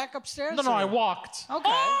crawl back upstairs? No, or- I walked.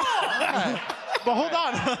 Okay. But hold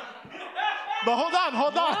on.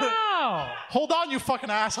 Hold on. Wow. Hold on, you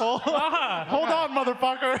fucking asshole. Hold on,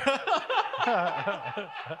 motherfucker.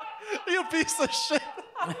 You piece of shit.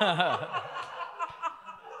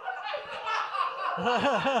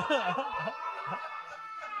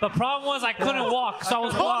 The problem was I couldn't walk, so I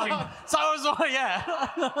was walking. So I was, yeah.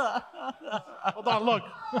 Hold on, look.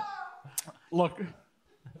 Look.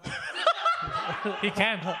 He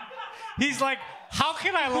can't. He's like, how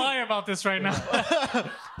can I lie about this right now?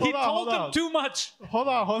 He told them too much. Hold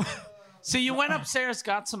on. So you went upstairs,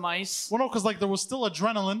 got some ice. Well, no, because like there was still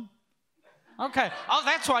adrenaline. Okay. Oh,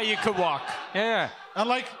 that's why you could walk. Yeah. And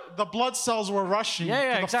like the blood cells were rushing to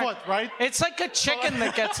the exactly. foot, right? It's like a chicken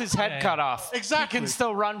that gets his head cut off. Exactly. He can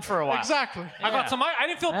still run for a while. Exactly. I got some. I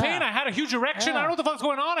didn't feel pain. Yeah. I had a huge erection. I don't know what the fuck's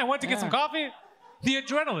going on. I went to get some coffee. The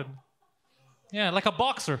adrenaline. Yeah, like a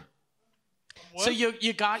boxer. So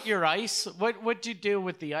you got your ice. What'd you do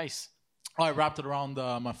with the ice? Oh, I wrapped it around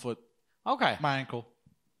my foot, Okay. my ankle.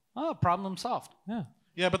 Oh, problem solved. Yeah.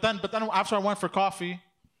 Yeah, but then after I went for coffee,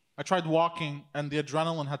 I tried walking, and the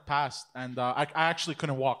adrenaline had passed, and I actually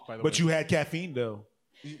couldn't walk. By the way. But you had caffeine though.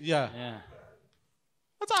 Yeah. Yeah.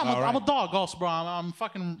 I'm a dog, also, bro. I'm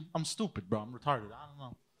stupid, bro. I'm retarded. I don't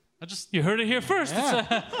know. You heard it here first.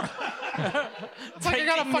 Yeah. It's like I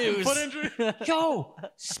got a fucking news. foot injury. Yo,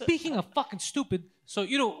 speaking of fucking stupid, so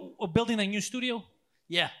we're building a new studio.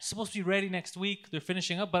 Yeah. It's supposed to be ready next week. They're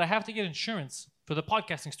finishing up, but I have to get insurance for the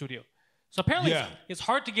podcasting studio. So apparently it's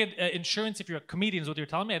hard to get insurance if you're a comedian is what you're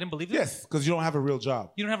telling me. I didn't believe this. Yes, because you don't have a real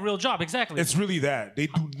job. You don't have a real job, exactly. It's really that. They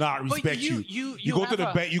do not But respect you. You go to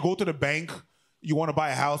the bank. You go to the bank. You want to buy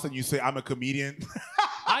a house, and you say, "I'm a comedian."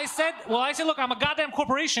 I said, look, I'm a goddamn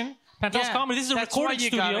corporation. Pentelis Comedy. This is a recording That's why you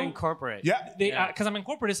gotta studio. incorporate. Yeah. Because I'm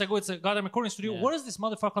incorporated, so I go, it's a goddamn recording studio. What is this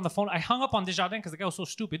motherfucker on the phone? I hung up on Desjardins because the guy was so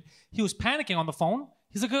stupid. He was panicking on the phone.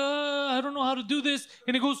 He's like, I don't know how to do this.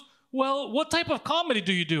 And he goes, well, what type of comedy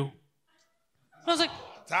do you do? And I was like,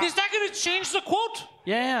 is that going to change the quote?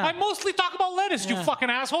 Yeah. I mostly talk about lettuce, you fucking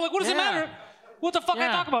asshole. Like, what does it matter? What the fuck I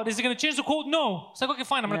talk about? Is it going to change the quote? No. It's like, okay,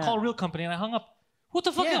 fine. I'm going to call a real company. And I hung up. What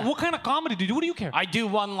the fuck? What kind of comedy do you do? What do you care? I do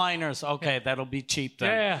one-liners. Okay, that'll be cheap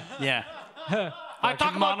then. Yeah. Yeah. I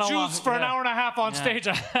talk about monologue, Jews for an hour and a half on stage.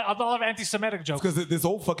 I'll have anti-Semitic jokes. Because this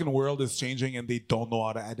whole fucking world is changing and they don't know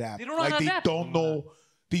how to adapt. They don't know how to adapt. They don't know.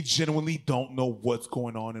 They genuinely don't know what's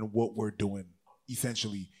going on and what we're doing.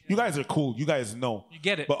 Essentially, you guys are cool. You guys know. You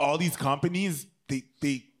get it. But all these companies, they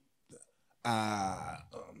give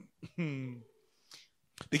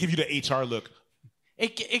you the HR look.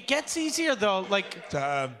 It gets easier though. Like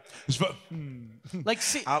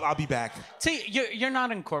see, I'll be back. See, you're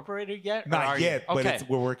not incorporated yet. Not yet, but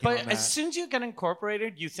we're working on that. But as soon as you get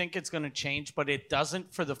incorporated, you think it's going to change, but it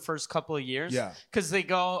doesn't for the first couple of years. Yeah. Because they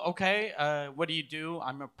go, okay, what do you do?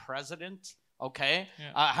 I'm a president. Okay.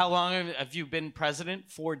 Yeah. How long have you been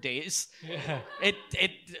president? 4 days. Yeah.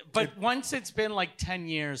 But once it's been like 10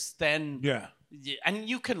 years, then and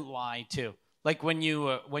you can lie too. Like when you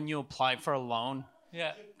apply for a loan.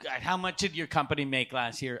 Yeah. How much did your company make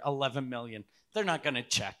last year? 11 million. They're not gonna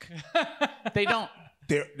check. They don't.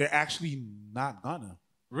 They're actually not gonna.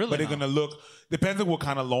 Really? But they're gonna look. Depends on what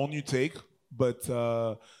kind of loan you take. But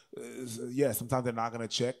sometimes they're not gonna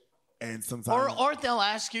check. And sometimes, or they'll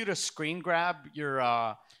ask you to screen grab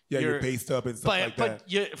your pay stub and stuff like that.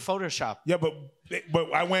 But Photoshop. Yeah, but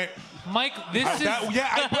I went. Mike,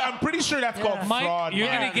 I'm pretty sure that's called Mike, fraud. you're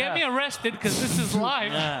gonna get me arrested because this is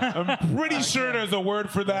live. Yeah. I'm pretty sure there's a word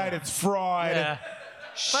for that. It's fraud. Yeah.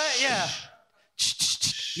 But yeah.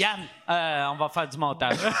 Yann, on va faire du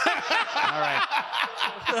montage. All right.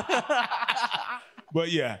 But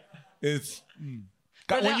yeah, it's.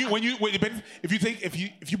 If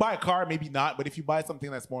you buy a car, maybe not. But if you buy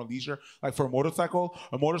something that's more leisure, like for a motorcycle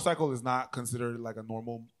is not considered like a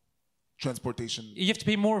normal transportation. You have to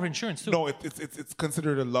pay more of insurance too. No, it's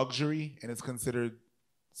considered a luxury, and it's considered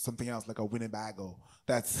something else like a Winnebago.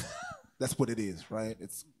 That's what it is, right?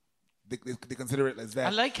 It's they consider it as that. I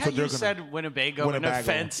like how you said Winnebago in a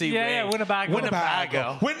fancy way. Yeah, Winnebago.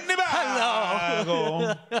 Winnebago.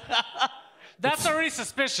 Hello. That's already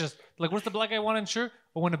suspicious. Like, what's the black guy want to insure?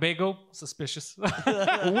 A Winnebago? Suspicious.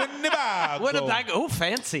 Winnebago. Oh,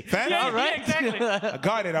 fancy. Yeah, all right. Exactly. I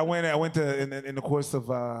got it. I went to in the course of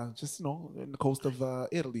in the coast of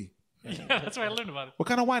Italy. Yeah, that's where I learned about it. What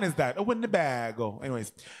kind of wine is that? A Winnebago.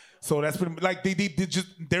 Anyways, so that's pretty like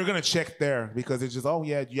they're gonna check there because it's just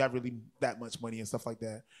you have really that much money and stuff like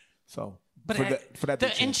that. So. But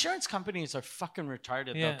the insurance companies are fucking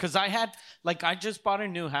retarded though, because I just bought a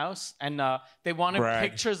new house and they wanted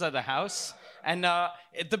pictures of the house, and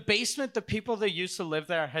the basement, the people that used to live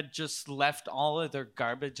there had just left all of their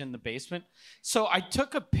garbage in the basement. So I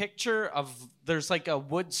took a picture of there's like a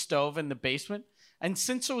wood stove in the basement, and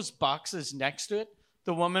since there was boxes next to it,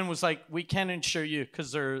 the woman was like, "We can't insure you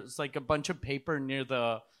because there's like a bunch of paper near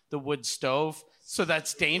the wood stove, so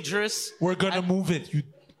that's dangerous. We're gonna move it."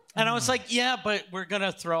 And I was like, yeah, but we're going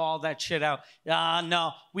to throw all that shit out.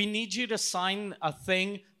 No, we need you to sign a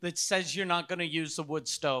thing that says you're not going to use the wood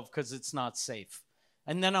stove because it's not safe.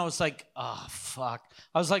 And then I was like, oh, fuck.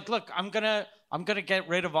 I was like, look, I'm gonna get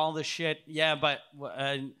rid of all this shit. Yeah, but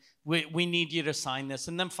we need you to sign this.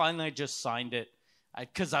 And then finally I just signed it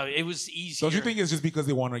because it was easier. Don't you think it's just because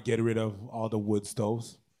they want to get rid of all the wood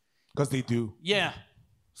stoves? Because they do. Yeah.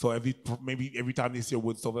 So maybe every time they see a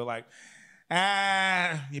wood stove, they're like,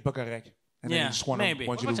 n'est pas correct. And then just want you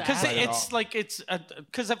to because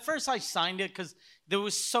because at first I signed it because there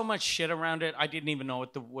was so much shit around it. I didn't even know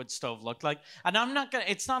what the wood stove looked like. And I'm not gonna.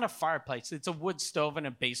 It's not a fireplace. It's a wood stove in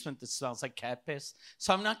a basement that smells like cat piss.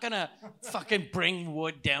 So I'm not gonna fucking bring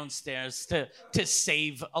wood downstairs to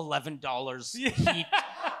save $11 heat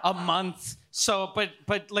a month. So,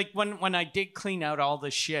 but like when I did clean out all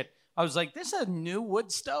the shit, I was like, this is a new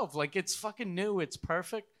wood stove. Like it's fucking new. It's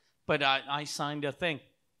perfect. But I signed a thing.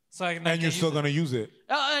 So and you're still going to use it?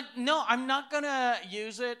 No, I'm not going to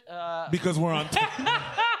use it. Because we're on fucking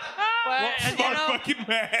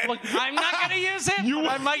man. Look, I'm not going to use it, but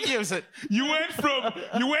I might use it. You went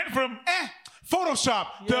from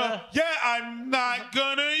Photoshop to, I'm not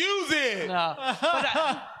going to use it. No.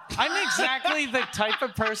 But I'm exactly the type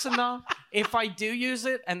of person, though. If I do use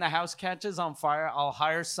it and the house catches on fire, I'll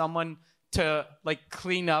hire someone to, like,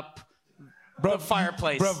 clean up the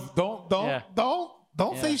fireplace. Bro,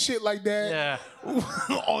 don't say shit like that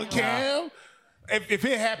on cam. if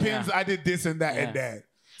it happens, I did this and that and that.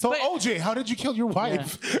 So But- OJ, how did you kill your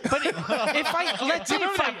wife? But if let's say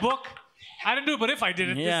Remember if that book? I didn't do it, but if I did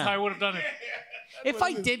it, this Yeah. is how I would have done it. if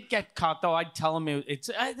I did get caught though, I'd tell him it's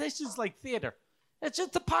this is like theater. It's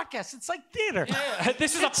just a podcast. It's like theater.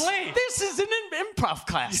 This is a play. This is an improv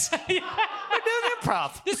class. We're doing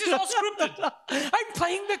improv. This is all scripted. I'm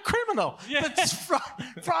playing the criminal that's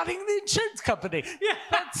frauding the insurance company. Yeah.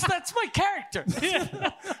 That's my character.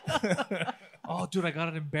 Oh, dude, I got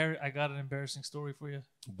an embarrassing story for you.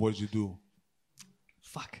 What did you do?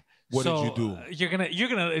 Fuck. What did you do? You're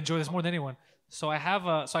gonna enjoy this more than anyone. So I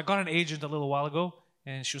got an agent a little while ago,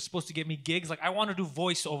 and she was supposed to get me gigs. Like I want to do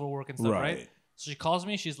voiceover work and stuff, right? So she calls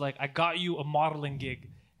me. She's like, "I got you a modeling gig,"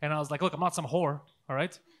 and I was like, "Look, I'm not some whore, all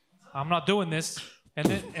right? I'm not doing this." And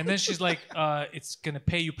then she's like, "It's gonna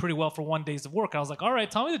pay you pretty well for 1 day of work." I was like, "All right,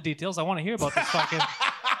 tell me the details. I want to hear about this fucking,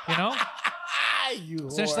 you know."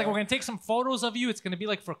 So she's like, "We're gonna take some photos of you. It's gonna be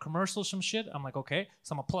like for a commercial, some shit." I'm like, "Okay."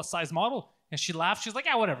 So I'm a plus size model, and she laughed. She's like,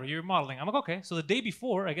 "Yeah, whatever. You're modeling." I'm like, "Okay." So the day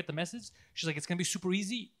before, I get the message. She's like, "It's gonna be super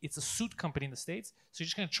easy. It's a suit company in the States, so you're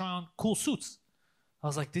just gonna try on cool suits." I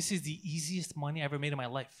was like, "This is the easiest money I ever made in my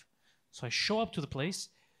life." So I show up to the place.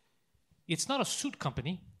 It's not a suit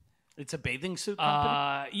company. It's a bathing suit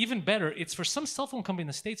company. Even better, it's for some cell phone company in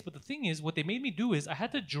the States. But the thing is, what they made me do is I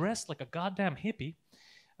had to dress like a goddamn hippie.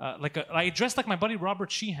 I dressed like my buddy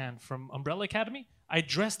Robert Sheehan from Umbrella Academy. I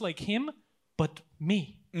dressed like him, but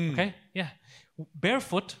me. Okay, yeah,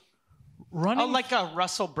 barefoot, running like a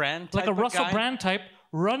Russell Brand type like a of Russell guy? Brand type,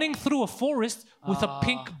 running through a forest with a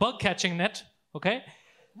pink bug catching net. Okay,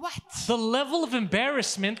 What? the level of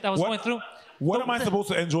embarrassment that I was going through. What am I supposed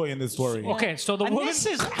to enjoy in this story? Okay, so the And woman. this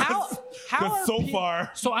is how Because are so people-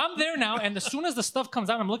 far, So I'm there now, and as soon as the stuff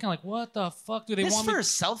comes out, I'm looking like, what the fuck do they This want for me? a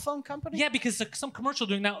cell phone company? Yeah, because some commercial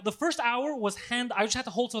doing now. The first hour was I just had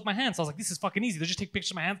to hold stuff with my hands. So I was like, this is fucking easy. They just take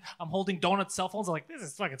pictures of my hands. I'm holding donut cell phones. I'm like, this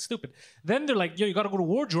is fucking stupid. Then they're like, yo, you got to go to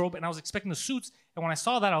wardrobe, and I was expecting the suits. And when I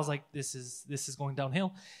saw that, I was like, this is going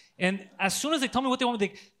downhill. And as soon as they tell me what they want me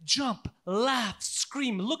to, they jump, laugh,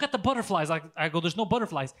 scream, look at the butterflies. I go, there's no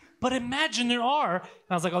butterflies. But imagine there are.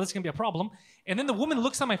 And I was like, oh, this is going to be a problem. And then the woman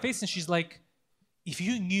looks at my face and she's like, if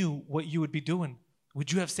you knew what you would be doing,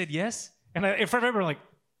 would you have said yes? And if I remember, I'm like,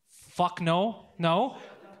 fuck no.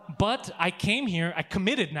 But I came here, I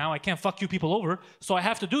committed now, I can't fuck you people over, so I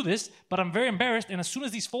have to do this, but I'm very embarrassed, and as soon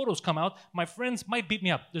as these photos come out, my friends might beat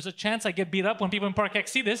me up. There's a chance I get beat up when people in Park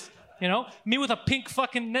X see this, you know? Me with a pink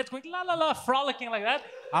fucking net going la la la, frolicking like that.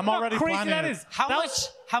 I'm You know already how crazy planning that it. is.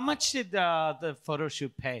 How much did the photo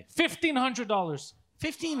shoot pay? $1,500.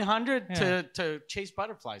 $1,500 to chase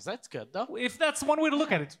butterflies. That's good though. If that's one way to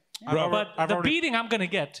look at it. But I've the already- beating I'm gonna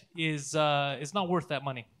get is not worth that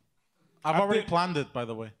money. I've already planned it, by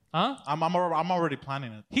the way. Huh? I'm already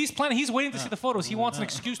planning it. He's waiting to see the photos. He wants an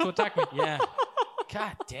excuse to attack me. Yeah.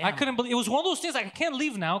 God damn. I couldn't believe it was one of those things like I can't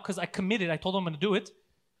leave now because I committed. I told him I'm gonna do it.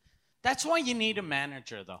 That's why you need a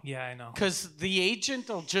manager though. Yeah, I know. Because the agent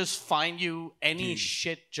will just find you any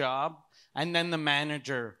shit job, and then the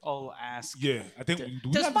manager will ask. yeah, I think. Do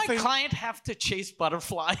we Does have my the same, client have to chase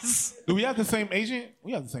butterflies? Do we have the same agent?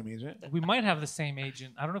 We have the same agent. We might have the same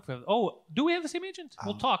agent. I don't know if we have. Oh, do we have the same agent?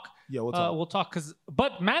 We'll talk. yeah, we'll talk. We'll talk.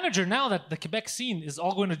 But manager, now that the Quebec scene is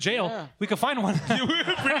all going to jail, Yeah. we can find one.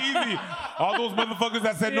 Pretty easy. All those motherfuckers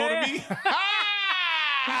that said no to me.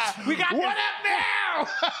 We got What this. up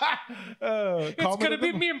now? It's gonna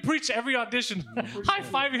be me and Preach every audition, high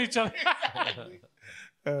fiving each other.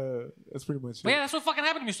 That's pretty much it. But yeah, that's what fucking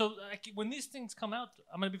happened to me. So when these things come out,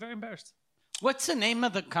 I'm gonna be very embarrassed. What's the name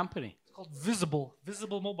of the company? It's called Visible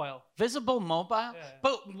Mobile. Visible Mobile?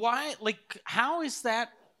 But why? Like, how is that?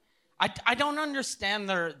 I don't understand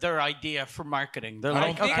their idea for marketing. They're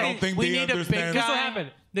like, I okay, don't think we they need a big understand. This is what guy.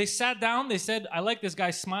 happened. They sat down. They said, "I like this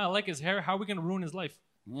guy's smile. I like his hair. How are we gonna ruin his life?"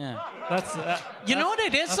 Yeah. That's You know what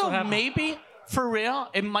it is, that's though? what happened. Maybe, for real,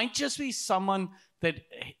 it might just be someone that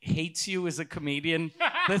hates you as a comedian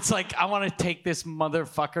that's like, I want to take this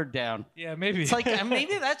motherfucker down. Yeah, maybe. It's like,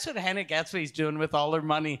 maybe that's what Hannah Gatsby's doing with all her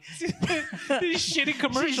money. these shitty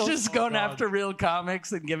commercials. She's just going after real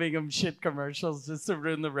comics and giving them shit commercials just to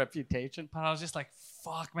ruin the reputation. But I was just like,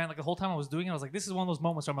 fuck, man. Like the whole time I was doing it, I was like, this is one of those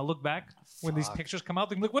moments where I'm gonna look back when these pictures come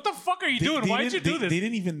out. I'm like, what the fuck are you doing? Why did you do this? They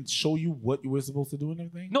didn't even show you what you were supposed to do and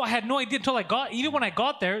everything? No, I had no idea until even when I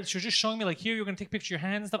got there, she was just showing me like, here, you're gonna take a picture of your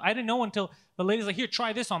hands and stuff. I didn't know until the lady's like, here,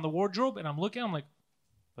 try this on the wardrobe. And I'm looking, I'm like,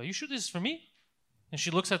 are you sure this is for me? And she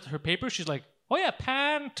looks at her paper, she's like, oh yeah,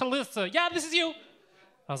 Pantalissa. Yeah, this is you.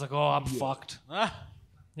 I was like, oh, I'm fucked. Yeah,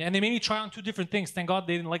 and they made me try on 2 different things. Thank God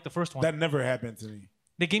they didn't like the first one. That never happened to me.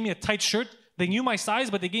 They gave me a tight shirt. They knew my size,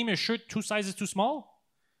 but they gave me a shirt 2 sizes too small.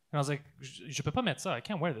 I was like, je peux pas mettre ça. I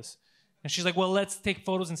can't wear this. And she's like, well, let's take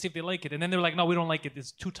photos and see if they like it. And then they're like, no, we don't like it.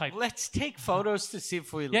 It's too tight. Let's take photos to see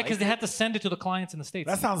if we like it. Yeah, because they had to send it to the clients in the States.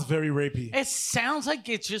 That sounds very rapey. It sounds like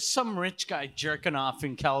it's just some rich guy jerking off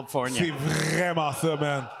in California. C'est vraiment ça,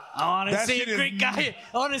 man. I want to That see shit a is- Greek guy.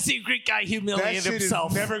 I want to see a Greek guy That humiliate shit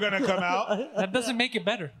himself. is never gonna come out. That doesn't make it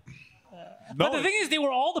better. No, But the thing is, they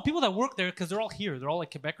were all the people that work there, because they're all here. They're all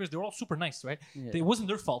like Quebecers. They're all super nice, right? It wasn't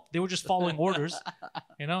their fault. They were just following orders,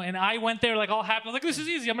 you know. And I went there like all happy. I was like, this is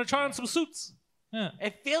easy. I'm gonna try on some suits. Yeah.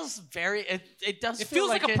 It feels very. It does. It feel feels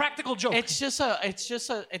like a practical joke. It's just a.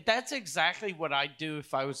 That's exactly what I'd do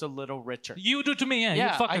if I was a little richer. You do to me, yeah.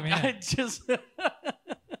 Yeah, You fuck him, yeah. I just.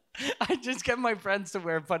 I just get my friends to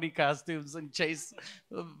wear funny costumes and chase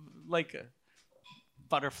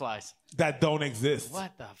butterflies. that don't exist.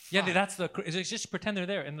 What the fuck? Yeah, that's the. It's just pretend they're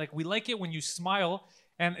there, and like we like it when you smile.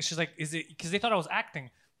 And she's like, "Is it?" Because they thought I was acting,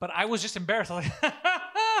 but I was just embarrassed. I was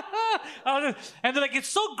like, and they're like, "It's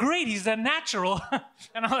so great. He's a natural."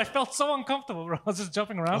 And I felt so uncomfortable, bro. I was just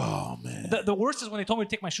jumping around. Oh man. The worst is when they told me to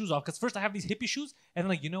take my shoes off. Because first I have these hippie shoes, and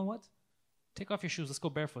like, you know what? Take off your shoes. Let's go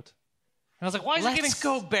barefoot. And I was like, "Why is it getting?" Let's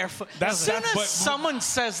go barefoot. That's- as soon that's- as but- someone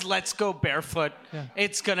says "Let's go barefoot,"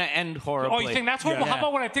 it's gonna end horribly. Oh, you think that's horrible? Yeah. How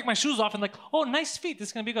about when I take my shoes off and like, oh, nice feet. This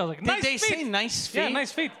is gonna be good. I was like, Did nice they feet. say nice feet? Yeah,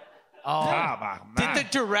 nice feet. Did the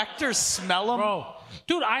director smell them? Bro,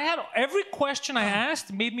 dude, I had every question I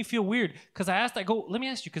asked made me feel weird because I go, let me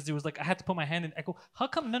ask you, because there was like I had to put my hand in. I go, how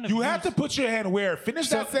come none of You have to put your hand where? Finish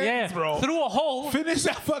that sentence, bro. through a hole. Finish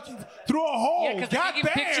that fucking through a hole. Yeah, because they're God taking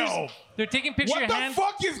pictures. damn. They're taking pictures What of your the hand,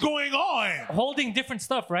 fuck is going on? holding different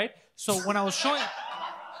stuff, right? So when I was showing,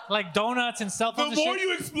 like donuts and cell The phones and more shit.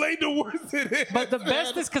 you explain, the worse it is. But the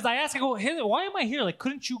best is because I asked, I go, hey, why am I here? Like,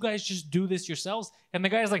 couldn't you guys just do this yourselves? And the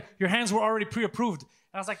guy's like, your hands were already pre-approved. And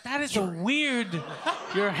I was like, that is a weird.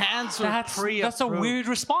 Your hands were That's pre-approved. a weird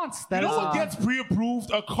response. That you is know what gets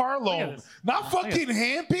pre-approved? A car at loan. this. Not fucking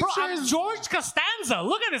hand Bro, pictures. I'm George Costanza.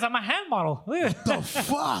 Look at this. I'm a hand model. Look at the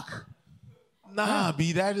fuck? Nah,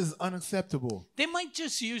 B, that is unacceptable. They might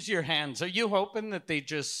just use your hands. Are you hoping that they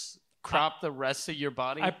just crop the rest of your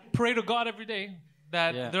body? I pray to God every day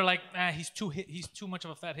that Yeah. they're like, he's too much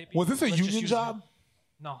of a fat hippie. Was this a Let's just union use job? him.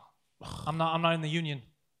 No, I'm not in the union.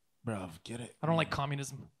 Bro, get it. I don't like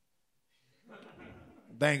communism.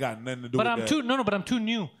 They ain't got nothing to do But with I'm that. but I'm too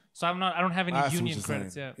new, so I don't have any I see what union you're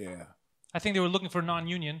credits. saying. Yeah. Yeah. I think they were looking for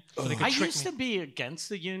non-union, so they could I trick used me. to be against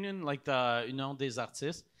the union, like des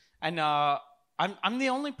artistes, and I'm the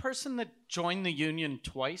only person that joined the union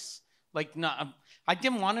twice. Like, I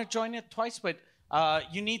didn't want to join it twice, but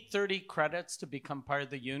you need 30 credits to become part of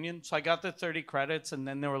the union. So I got the 30 credits, and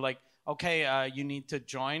then they were like, okay, you need to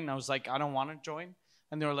join. And I was like, I don't want to join.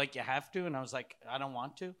 And they were like, you have to. And I was like, I don't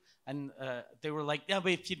want to. And they were like, yeah,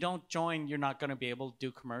 but if you don't join, you're not going to be able to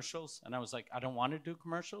do commercials. And I was like, I don't want to do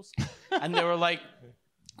commercials. And they were like,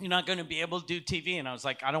 you're not going to be able to do TV. And I was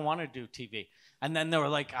like, I don't want to do TV. And then they were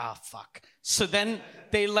like, fuck. So then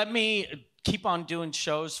they let me keep on doing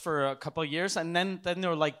shows for a couple of years. And then they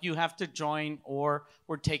were like, you have to join or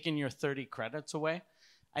we're taking your 30 credits away.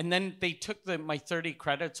 And then they took my 30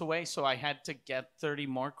 credits away. So I had to get 30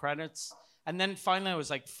 more credits. And then finally I was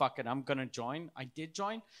like, fuck it, I'm going to join. I did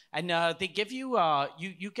join. And they give you,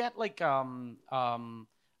 you get like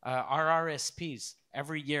RRSPs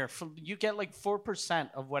every year. You get like 4%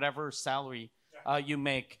 of whatever salary you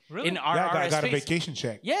make in RRSPs. Yeah, I got a vacation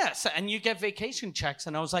check. Yes, and you get vacation checks.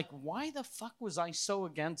 And I was like, why the fuck was I so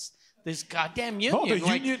against this goddamn union? No, the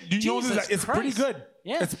Like, union, you know, Jesus it's pretty Christ. good.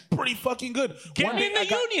 Yeah. It's pretty fucking good. Get me in the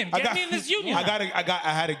union. Get me in this union. I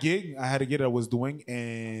had a gig that I was doing,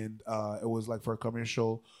 and it was like for a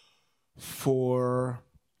commercial for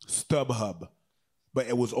StubHub, but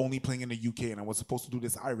it was only playing in the UK, and I was supposed to do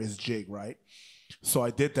this Irish jig, right? So I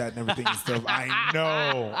did that and everything and stuff. I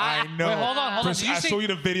know. Wait, hold on. Chris, Did you I'll say- show you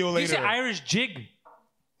the video You later. said Irish jig.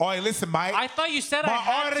 Oh, hey, listen, I thought you said I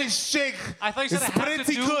had to- Irish jig. I thought you said it's I had to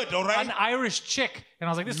pretty do good, all right? an Irish chick, and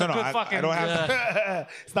I was like, "This is No, a no, good I fucking." don't have.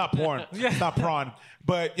 It's not porn. It's not prawn.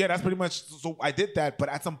 But yeah, that's pretty much. So I did that. But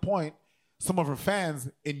at some point, some of her fans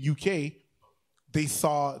in UK, they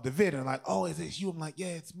saw the vid and like, "Oh, is it you?" I'm like, "Yeah,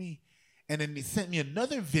 it's me." And then they sent me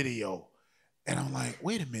another video, and I'm like,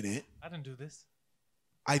 "Wait a minute, I didn't do this.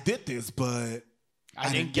 I did this, but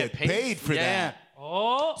I didn't get paid. paid for that."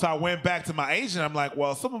 Oh, So I went back to my agent. I'm like,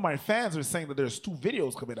 well, some of my fans are saying that there's 2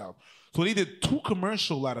 videos coming out. So they did 2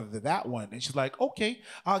 commercials out of that one. And she's like, okay,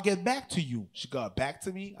 I'll get back to you. She got back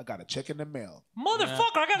to me. I got a check in the mail.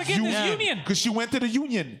 motherfucker! I gotta get in this union. Because she went to the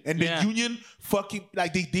union. And the Yeah. union fucking,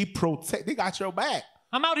 like, they protect. They got your back.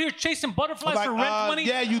 I'm out here chasing butterflies Like, for rent money.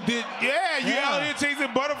 yeah, you did. Yeah, you out here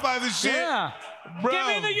chasing butterflies and shit. Yeah. Bro. Give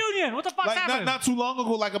me the union. What the fuck's Like happening? not too long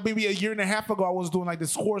ago, like maybe a year and a half ago, I was doing like the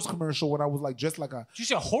Scores commercial when I was like just like a Did you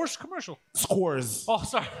say a horse commercial? Scores. Oh,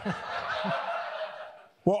 sorry.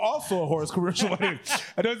 Well, also a horse commercial. And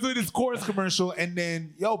I was doing this Scores commercial, and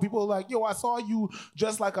then people were like, "Yo, I saw you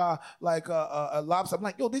just like a lobster." I'm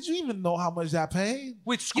like, "Yo, did you even know how much that paid?"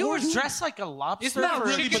 Wait, You were Scores? dressed like a lobster. It's not for a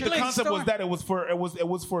really, But the chicken concept was store? that it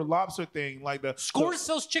was for a lobster thing. Like the Scores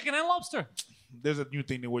sells chicken and lobster. There's a new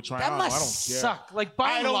thing that we're trying. That I must don't care. suck. Like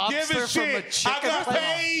buying I don't lobster give a from a shit. chicken I got place.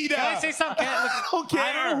 paid. Can I say something? I don't care.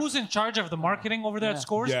 I don't know who's in charge of the marketing over there at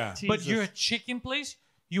Scores, Yeah. but Jesus. you're a chicken place.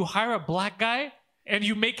 You hire a black guy and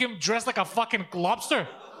you make him dress like a fucking lobster.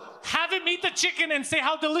 Have him eat the chicken and say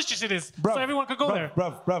how delicious it is, so everyone could go there.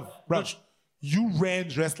 Bruv. You ran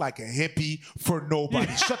dressed like a hippie for nobody.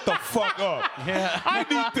 Shut the fuck up. I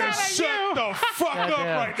You need to mad at shut you. the fuck up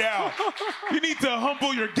Goddamn. right now. You need to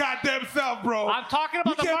humble your goddamn self, bro. I'm talking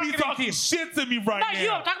about the you can't be marketing talking team. shit to me right Not now. you.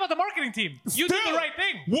 I'm talking about the marketing team. You did the Still, right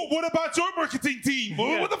thing. What about your marketing team?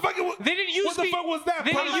 What the fuck? They didn't use What the me. fuck was that?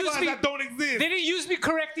 They didn't Product use lines me. that don't exist. They didn't use me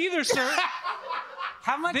correct either, sir.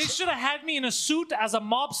 How much? They should have had me in a suit as a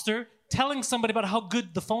mobster telling somebody about how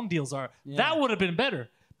good the phone deals are. That would have been better.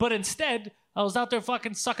 But instead, I was out there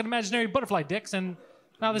fucking sucking imaginary butterfly dicks, and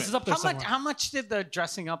now this is up there somewhere. How much did the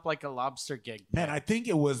dressing up like a lobster gig? Man, I think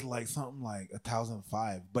it was like something like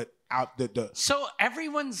 1,005, but out the So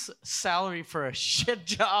everyone's salary for a shit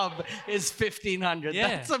job is $1,500. Yeah.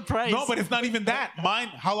 That's the price. no, but it's not even that. Mine.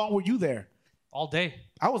 How long were you there? All day.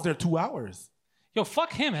 I was there 2 hours. Yo,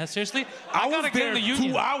 fuck him, man. Seriously? I gotta was get there in the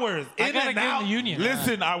union. 2 hours. I In gotta and get in out. the union.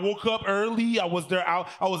 Listen, I woke up early. I was there out.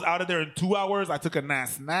 I was out of there in 2 hours. I took a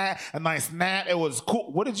nice nap. It was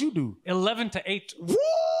cool. What did you do? 11 to 8. Woo!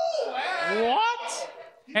 What?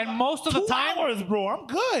 And most of the 2 time, hours, bro. I'm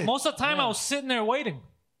good. most of the time I was sitting there waiting.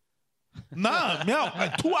 Nah,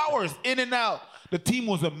 like 2 hours in and out. The team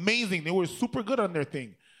was amazing. They were super good on their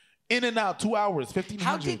thing. In and out, 2 hours, 1,500.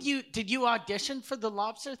 How did you audition for the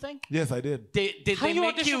lobster thing? Yes, I did. Did How they do you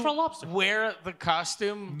make audition you for a lobster? wear the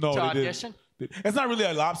costume No, to they audition? didn't. It's not really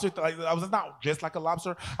a lobster. Like, I was not dressed like a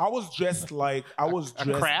lobster. I was dressed like I was A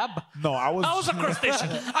dressed. crab? No, I was. I was a crustacean.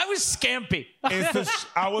 I was scampi.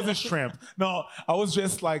 I was a shrimp. No, I was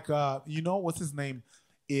just like what's his name?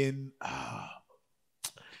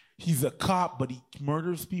 He's a cop, but he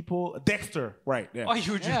murders people. Dexter, right? Yeah. Oh,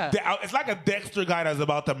 you were just... Yeah. It's like a Dexter guy that's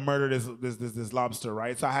about to murder this lobster,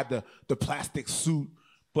 right? So I had the plastic suit,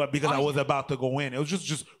 but because I was about to go in, it was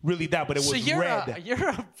just really that, but it was So red.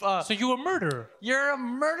 So you were a murderer. you're a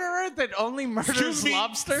murderer that only murders Excuse me,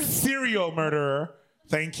 lobsters, serial murderer.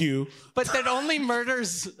 Thank you. but that only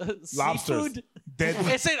murders Lobsters. seafood. Dead.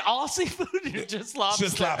 Is it all seafood or just lobster?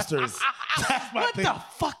 Just lobsters. That's my What thing. the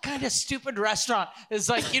fuck kind of stupid restaurant is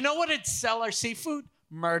like? You know what? It'd sell our seafood.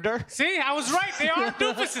 Murder. See, I was right. They are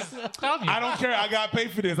doofuses. I'm telling you. I don't care. I got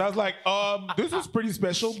paid for this. I was like, this is pretty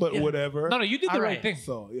special, but whatever. No, you did the All right right. thing.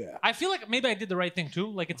 So yeah. I feel like maybe I did the right thing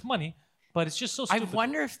too. Like it's money, but it's just so I stupid.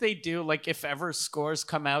 wonder if they do, like, if ever Scores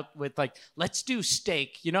come out with, like, let's do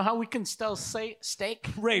steak. You know how we can still say steak?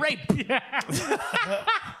 Rape.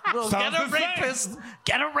 We'll Sounds get a the same. rapist.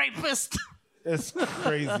 Get a rapist. It's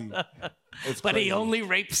crazy. It's But crazy. he only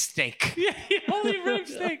rapes steak. Yeah, he only rape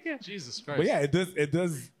steak. Yeah. Jesus Christ. But yeah, it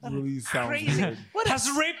does really sound Crazy. weird. What Has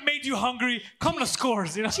rape made you hungry? Come to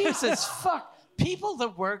Scores. You know. Jesus fuck. People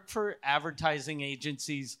that work for advertising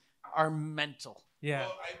agencies are mental. Yeah.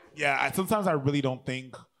 Yeah, sometimes I really don't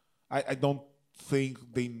think I don't think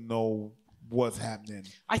they know what's happening.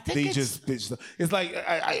 I think they it's- just it's like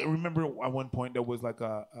I remember at one point there was like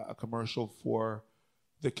a commercial for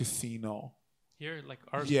the casino. Here, like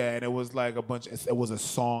ours. Yeah, and it was like it was a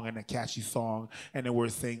song and a catchy song, and they were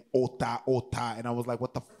saying Ota, Ota, and I was like,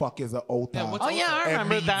 what the fuck is a Ota? Yeah, what's Oh, yeah, I It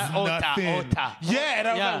remember means that. Ota, nothing. Ota. Yeah, and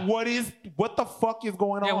I was Yeah. like, what the fuck is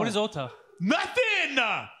going on? Yeah. What is Ota? Nothing!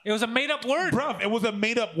 It was a made-up word. Bruv, it was a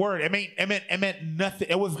made-up word. It meant nothing.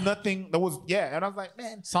 It was nothing. That was and I was like,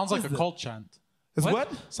 man, Sounds like a what is cult chant. It's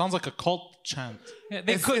what? Sounds like a cult chant. Yeah,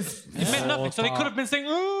 they It's- could. it's- It meant nothing. So they Ota. could have been saying,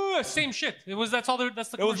 "Ooh, same shit." It was. That's all. That's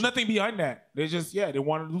the. There was commercial. nothing behind that. They just they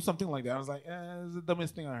wanted to do something like that. I was like, it's the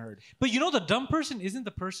dumbest thing I heard. But you know, the dumb person isn't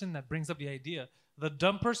the person that brings up the idea. The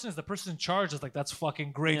dumb person is the person in charge. Is like, that's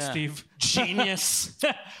fucking great, Yeah. Steve. Genius.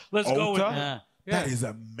 Let's go with Ota? it. Yeah. That is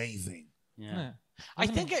amazing. Yeah. I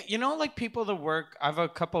think, like people that work, I have a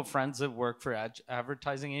couple of friends that work for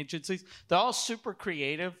advertising agencies. They're all super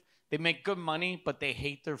creative. They make good money, but they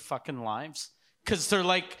hate their fucking lives. Because they're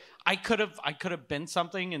like, I could have been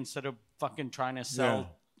something instead of fucking trying to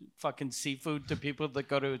sell fucking seafood to people that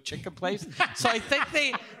go to a chicken place. So I think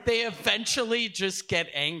they eventually just get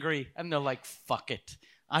angry and they're like, fuck it.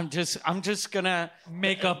 I'm just gonna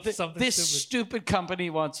Make up something This stupid. stupid company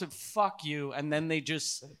wants it. Fuck you, and then they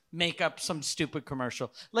just make up some stupid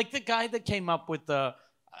commercial, like the guy that came up with the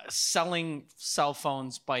selling cell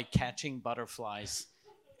phones by catching butterflies.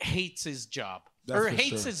 Hates his job That's or for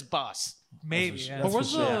hates sure. his boss. Maybe. That's for Yeah. sure. But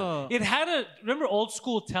where's the? It had a remember old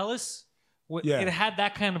school Telus. Yeah. It had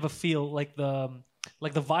that kind of a feel, like the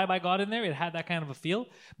vibe I got in there. It had that kind of a feel.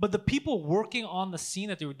 But the people working on the scene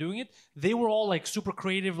that they were doing it, they were all like super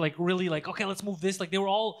creative, like really like okay, let's move this. Like they were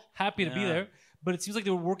all happy to be there. But it seems like they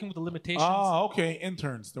were working with the limitations. Oh, okay.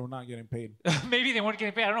 Interns. They were not getting paid. Maybe they weren't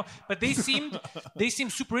getting paid. I don't know. But they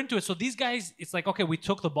seemed super into it. So these guys, it's like, okay, we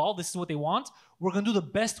took the ball. This is what they want. We're gonna do the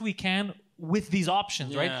best we can with these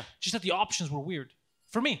options, right? Yeah. Just that the options were weird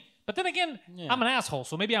for me. But then again, I'm an asshole,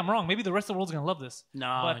 so maybe I'm wrong. Maybe the rest of the world's gonna love this.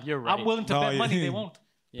 No, but you're right. I'm willing to No, bet yeah. money they won't.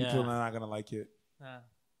 People are not gonna like it.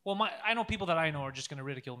 Well, I know people that I know are just gonna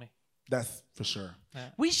ridicule me. That's for sure.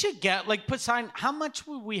 We should get like Poseidon. How much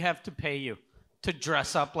would we have to pay you to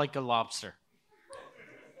dress up like a lobster?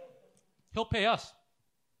 He'll pay us.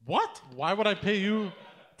 What? Why would I pay you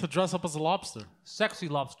to dress up as a lobster? Sexy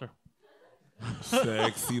lobster.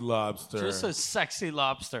 Sexy lobster. Just a sexy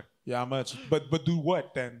lobster. Yeah, how much? But do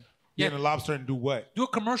what then? Yeah. Get a lobster and do what? Do a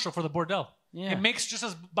commercial for the bordel. Yeah. It makes just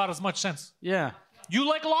about as much sense. Yeah. You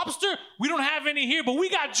like lobster? We don't have any here, but we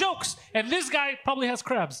got jokes. And this guy probably has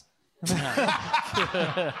crabs.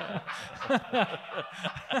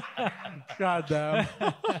 God damn.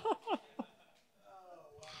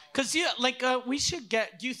 Cause we should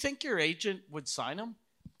get. Do you think your agent would sign him?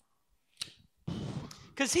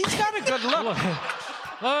 Cause he's got a good look.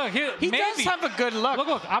 Look, here, He maybe. does have a good look.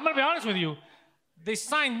 Look, I'm going to be honest with you. They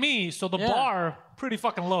signed me, so the bar pretty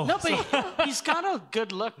fucking low. No, So- but he's got a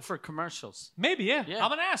good look for commercials. maybe, yeah. Yeah. I'm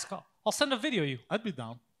going to ask. I'll send a video you. I'd be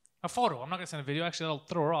down. A photo. I'm not going to send a video. Actually, that'll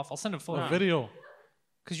throw her off. I'll send a photo. A video.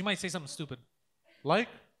 Because you might say something stupid. Like?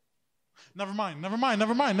 Never mind. Never mind.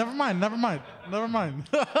 Never mind. Never mind. Never mind. Never mind.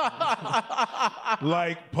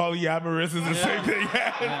 Like polyamorous is the same thing.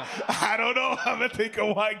 I don't know. I'm gonna take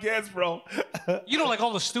a wild guess, bro. You know, like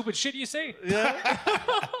all the stupid shit you say? Yeah.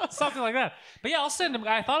 Something like that. But yeah, I'll send him.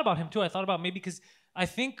 I thought about him too. I thought about maybe because I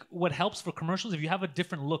think what helps for commercials if you have a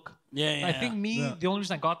different look. Yeah, I think the only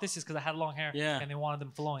reason I got this is because I had long hair. Yeah. And they wanted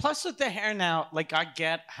them flowing. Plus, with the hair now, like I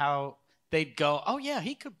get how they'd go. Oh yeah,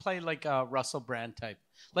 he could play like a Russell Brand type.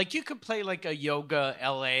 Like you could play like a yoga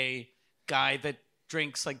LA guy that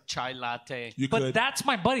drinks like chai latte. You But could. that's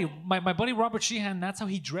my buddy, my buddy Robert Sheehan. That's how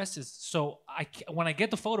he dresses. So when I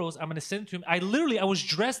get the photos, I'm gonna send it to him. I was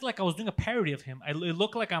dressed like I was doing a parody of him. It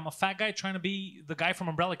looked like I'm a fat guy trying to be the guy from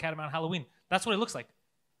Umbrella Academy on Halloween. That's what it looks like.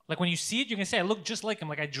 Like when you see it, you can say I look just like him.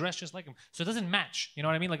 Like I dress just like him. So it doesn't match. You know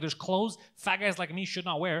what I mean? Like there's clothes fat guys like me should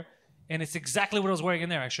not wear, and it's exactly what I was wearing in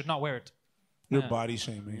there. I should not wear it Your body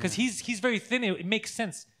shaming. because he's very thin. It makes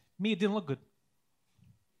sense. Me, it didn't look good.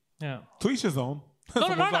 Yeah. To each his own. No, I'm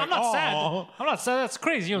Someone's not like, sad. "Aw." I'm not sad. That's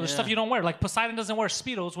crazy. You know, there's stuff you don't wear. Like Poseidon doesn't wear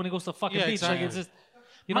Speedos when he goes to the fucking Yeah, beach. exactly. Like it's just,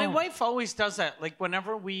 you My know. wife always does that. Like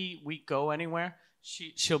whenever we go anywhere,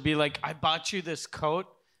 she'll be like, "I bought you this coat,"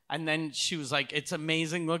 and then she was like, "It's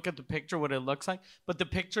amazing. Look at the picture, what it looks like." But the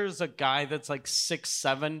picture is a guy that's like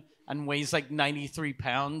 6'7" and weighs like 93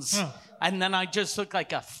 pounds, and then I just look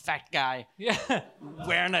like a fat guy Yeah.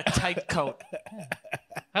 wearing a tight coat.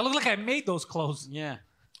 I look like I made those clothes. Yeah.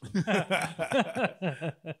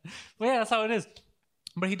 But yeah, that's how it is.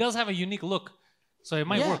 But he does have a unique look. So it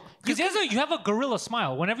might Yeah. work. Because you have a gorilla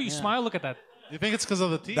smile. Whenever you smile, look at that. You think it's because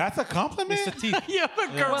of the teeth? That's a compliment. It's the teeth. You have a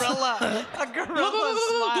gorilla. A gorilla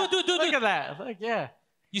smile. do. Look at that. Like, yeah.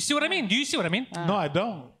 You see what I mean? Do you see what I mean? No, I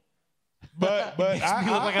don't. But You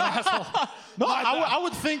look like an asshole. no, I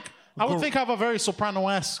would think I have a very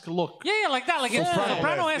soprano-esque look. Yeah, like that. Like it's Soprano-esque,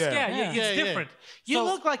 soprano-esque. yeah. Yeah, it's Yeah. different. You So-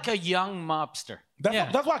 look like a young mobster.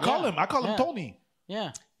 that's what I call Yeah. him. I call him Yeah. Tony.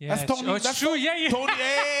 Yeah. Yeah, That's Tony. It's That's true. Yeah. Tony.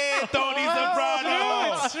 Hey, Tony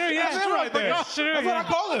Soprano. It's true. Yeah, That's it's it true. right there. It's true, That's what I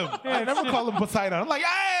call him. I never true. call him Poseidon. I'm like,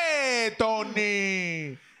 hey,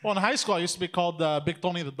 Tony. Well, in high school, I used to be called Big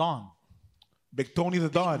Tony the Don. Big Tony the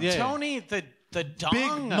Don. Yeah. Tony the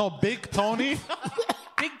dong. Big Tony.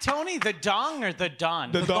 Big Tony the dong or the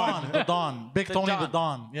don? The Don. The Don. Big The Tony Don. the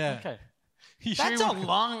Don. Yeah. Okay. You sure That's you a want-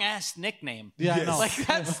 long ass nickname. Yeah, Yes. I know. Like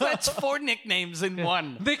that's 4 nicknames in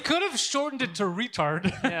one. They could have shortened it to retard.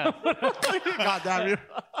 Yeah. God damn you.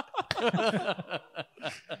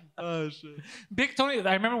 Oh, shit. Big Tony.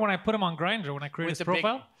 I remember when I put him on Grindr when I created With his the big-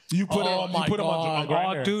 profile. You put Oh him. my You put him on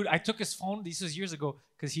God. Grindr. Oh, dude, I took his phone. This was years ago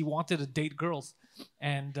because he wanted to date girls,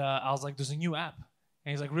 and I was like, "There's a new app,"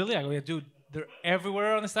 and he's like, "Really?" I go, "Yeah, dude. They're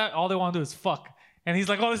everywhere on this app. All they want to do is fuck." And he's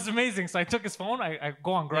like, oh, this is amazing. So I took his phone. I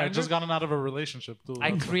go on Grindr. I just gotten out of a relationship too.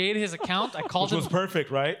 I created his account. I called Which him. was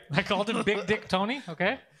perfect, right? I called him Big Dick Tony.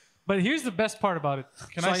 Okay. But here's the best part about it.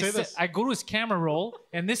 Can I say this? I go to his camera roll,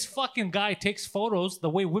 and this fucking guy takes photos the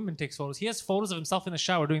way women take photos. He has photos of himself in the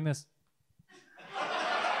shower doing this.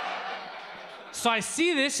 So I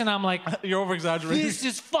see this, and I'm like, You're over exaggerating. this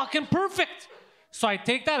is fucking perfect. So I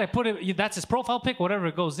take that, I put it, that's his profile pic, whatever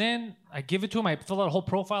it goes in. I give it to him. I fill out a whole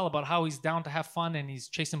profile about how he's down to have fun and he's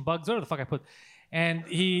chasing bugs, whatever the fuck I put. And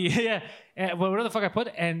whatever the fuck I put,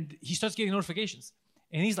 and he starts getting notifications.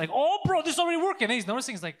 And he's like, oh, bro, this is already working. And he's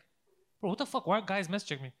noticing, he's like, bro, what the fuck? Why are guys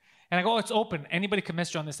messaging me? And I go, oh, it's open. Anybody can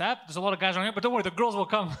message on this app. There's a lot of guys on here, but don't worry, the girls will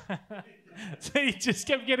come. So he just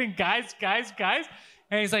kept getting guys.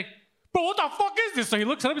 And he's like, bro, what the fuck is this? So he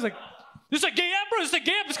looks at him, he's like, this is a gay app, bro. This is a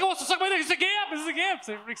gay app. This guy wants to suck my dick. This is a gay app. This is a gay app.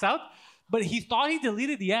 So he freaks out. But he thought he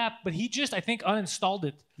deleted the app, but he just, I think, uninstalled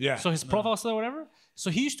it. Yeah. So his profile still whatever. So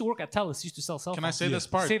he used to work at TELUS. He used to sell cell phones. Can I say this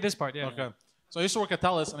part? Say this part, yeah. Okay. So I used to work at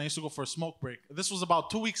TELUS, and I used to go for a smoke break. This was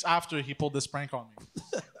about 2 weeks after he pulled this prank on me.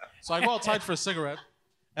 So I go outside for a cigarette,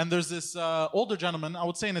 and there's this older gentleman, I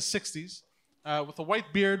would say in his 60s, with a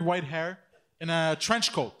white beard, white hair, in a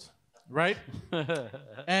trench coat, right?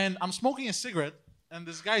 And I'm smoking a cigarette, and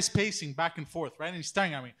this guy's pacing back and forth, right? And he's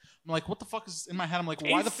staring at me. I'm like, what the fuck is in my head? I'm like,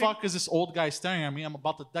 why the fuck is this old guy staring at me? I'm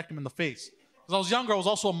about to deck him in the face. Because I was younger, I was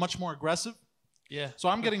also much more aggressive. Yeah. So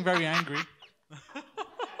I'm getting very angry.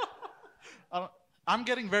 I'm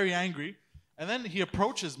getting very angry. And then he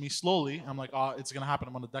approaches me slowly. I'm like, oh, it's going to happen.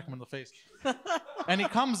 I'm going to deck him in the face. And he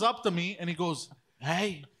comes up to me and he goes,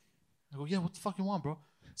 hey. I go, yeah, what the fuck you want, bro?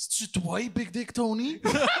 It's just why Big Dick Tony?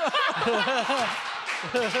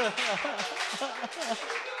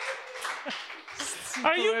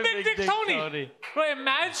 Are you Big Dick Tony? Bro,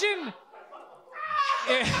 imagine.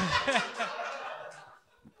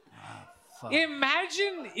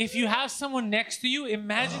 Imagine if you have someone next to you.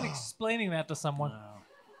 Imagine explaining that to someone.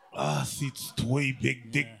 C'est toi,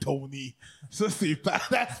 Big Dick Tony. So see,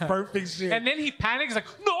 that's perfect shit. And then he panics, like,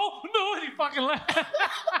 no, and he fucking left.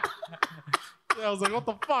 I was like, what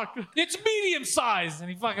the fuck? It's medium size, and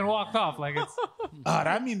he fucking walked off like it's.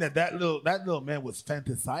 I mean that little man was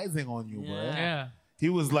fantasizing on you, bro. Yeah. He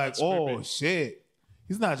was like, oh creepy. shit.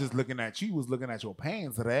 He's not just looking at you. He was looking at your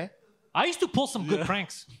pants, right? I used to pull some good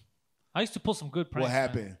pranks. What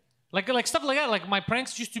happened? Man. Like stuff like that. Like my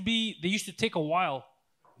pranks used to be. They used to take a while.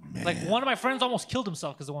 Man. Like one of my friends almost killed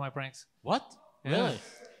himself because of one of my pranks. What? Yeah. Really?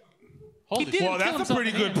 He didn't Well, kill that's a himself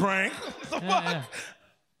pretty in the good end. prank. Yeah.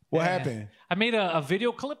 What happened? I made a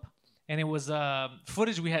video clip, and it was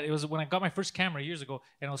footage we had. It was when I got my first camera years ago,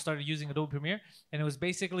 and I started using Adobe Premiere, and it was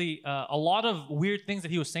basically a lot of weird things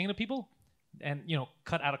that he was saying to people, and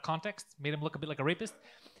cut out of context, made him look a bit like a rapist.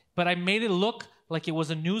 But I made it look like it was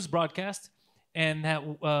a news broadcast, and that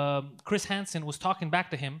Chris Hansen was talking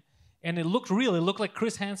back to him, and it looked real. It looked like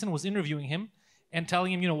Chris Hansen was interviewing him and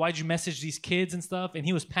telling him, why'd you message these kids and stuff, and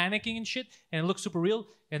he was panicking and shit, and it looked super real.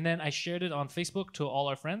 And then I shared it on Facebook to all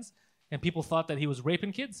our friends, and people thought that he was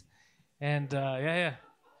raping kids, and about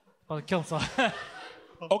to kill himself.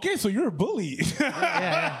 Okay, so you're a bully.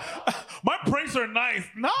 yeah. My pranks are nice.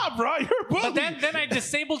 Nah, bro, you're a bully. But then I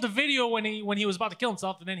disabled the video when he was about to kill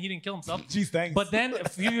himself, and then he didn't kill himself. Jeez, thanks. But then a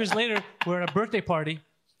few years later, we're at a birthday party,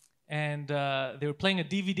 and they were playing a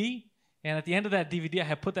DVD, and at the end of that DVD, I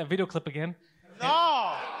had put that video clip again.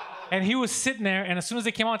 No! And he was sitting there, and as soon as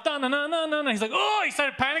they came on, he's like, oh, he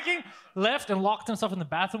started panicking, left, and locked himself in the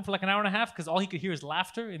bathroom for like an hour and a half because all he could hear is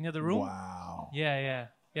laughter in the other room. Wow. Yeah.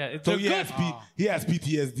 So They're he good. has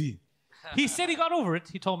PTSD. He said he got over it.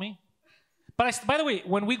 He told me. But by the way,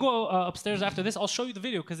 when we go upstairs after this, I'll show you the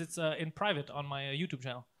video because it's in private on my YouTube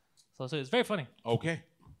channel. So it's very funny. Okay.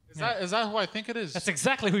 Is that who I think it is? That's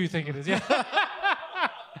exactly who you think it is. Yeah.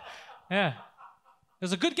 Yeah. It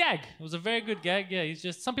was a good gag. It was a very good gag. Yeah. He's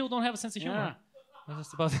just some people don't have a sense of humor. It's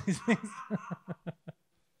just about these things.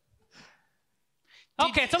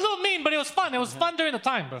 Okay, it's a little mean, but it was fun. It was fun during the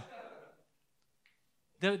time, bro.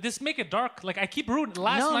 This make it dark. Like I keep ruining.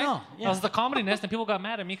 Last night I was at the Comedy Nest and people got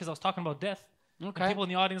mad at me because I was talking about death. Okay. And people in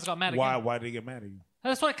the audience got mad at me. Why did they get mad at you?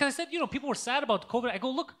 That's why, because I said, people were sad about COVID. I go,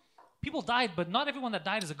 look, people died, but not everyone that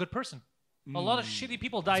died is a good person. A lot of shitty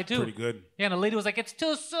people died too. Pretty good. Yeah, and a lady was like, it's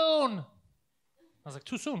too soon. I was like,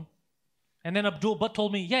 too soon? And then Abdul Butt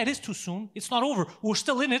told me, yeah, it is too soon. It's not over. We're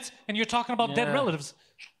still in it, and you're talking about dead relatives.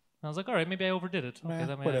 And I was like, all right, maybe I overdid it. Okay,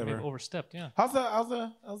 that may have overstepped, yeah. How's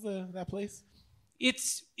that place?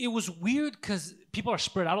 It was weird because people are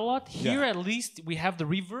spread out a lot. Here, at least, we have the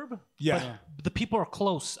reverb. Yeah. But the people are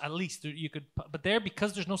close. At least you could. But there,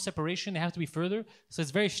 because there's no separation, they have to be further. So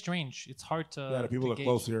it's very strange. It's hard to. Yeah, the people to are gauge.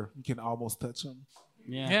 close here. You can almost touch them.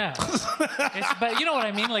 Yeah. But you know what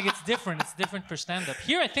I mean? Like it's different. It's different for stand-up.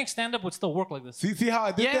 Here, I think stand-up would still work like this. See how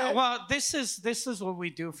I did that? Yeah, well, this is what we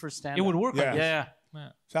do for stand-up. It would work like Yeah. this. Yeah.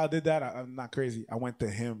 See how I did that? I'm not crazy. I went to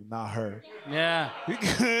him, not her. Yeah.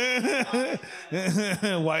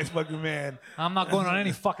 White fucking man. I'm not going on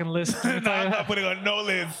any fucking list. No, I'm not putting on no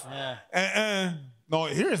list. Yeah. No,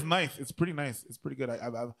 here is nice. It's pretty nice. It's pretty good.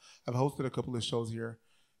 I've hosted a couple of shows here.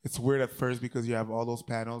 It's weird at first because you have all those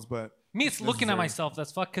panels, but Me, it's looking at myself.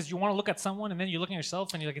 That's fuck. Because you want to look at someone and then you're looking at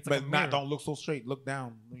yourself and you're like, it's like but a not. mirror. Don't look so straight. Look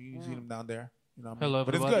down. You see them down there. You know what I mean? Hello,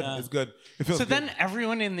 but it's everybody. good. Yeah. It's good. It feels So good. then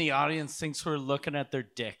everyone in the audience thinks we're looking at their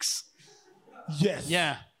dicks. Yes.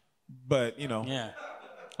 Yeah. But you know. Yeah.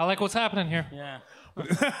 I like what's happening here. Yeah. We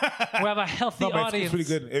have a healthy No, but audience. it's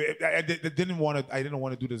pretty good. I didn't want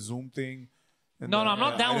to do the Zoom thing. And, No, I'm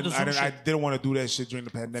not down with the Zoom I shit. didn't want to do that shit during the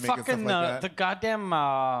pandemic and Fucking stuff like the that. goddamn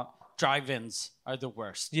drive-ins are the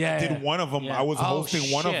worst. Yeah. I did one of them. Yeah. I was Oh,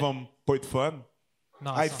 hosting one of shit. them with fun. No,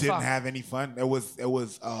 I it's not. didn't Fuck. have any fun. It was.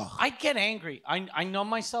 I'd get angry. I know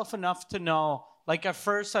myself enough to know. Like at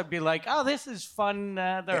first, I'd be like, "Oh, this is fun."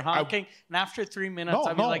 They're honking, and after 3 minutes,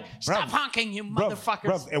 I'd be like, "Stop honking, you motherfuckers!"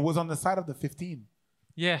 Bruv, it was on the side of the 15,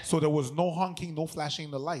 Yeah. so there was no honking, no flashing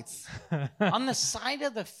the lights. On the side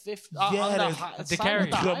of the fifth, on there's the side carriage. of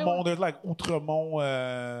the highway? Outremont, there's like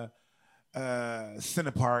Outremont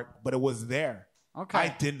Cinepark, but it was there. Okay. I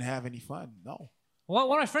didn't have any fun. No. Well,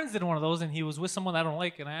 one of my friends did one of those, and he was with someone I don't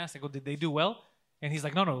like, and I asked, I go, did they do well? And he's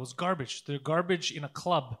like, no, it was garbage. They're garbage in a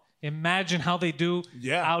club. Imagine how they do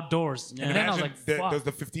outdoors. And then I was like, fuck. There's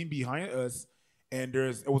the 15 behind us, and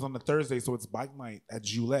it was on the Thursday, so it's bike night at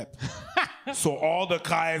Julep. So all the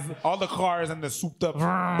cars and the souped up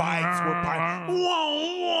bikes were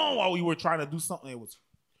while we were trying to do something. It was,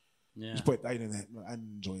 but I didn't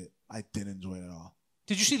enjoy it. I didn't enjoy it at all.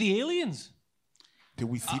 Did you see the aliens? Did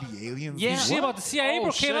we see the aliens? Did you see about the CIA Oh,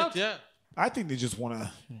 bro came shit, out? yeah. I think they just want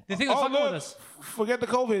to. They think they're fucking look, with us. forget the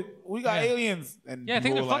COVID. We got Yeah. aliens. And Yeah, I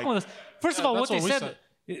think they're people were fucking with us. First of all, what that's they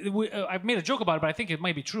what we said, I made a joke about it, but I think it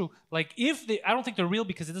might be true. Like, I don't think they're real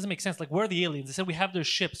because it doesn't make sense. Like, where are the aliens? They said we have their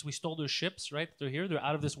ships. We stole their ships, right? They're here. They're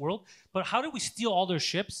out of this world. But how did we steal all their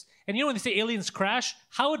ships? And you know when they say aliens crash,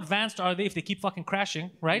 how advanced are they if they keep fucking crashing,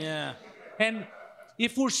 right? Yeah. And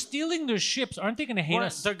if we're stealing their ships, aren't they going to hate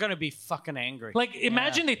us? They're gonna be fucking angry. Like,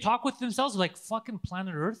 imagine they talk with themselves like, fucking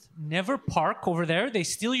planet Earth, never park over there. They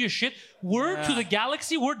steal your shit. We're to the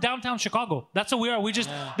galaxy. We're downtown Chicago. That's what we are. We just,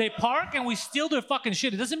 they park and we steal their fucking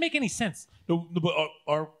shit. It doesn't make any sense. No, but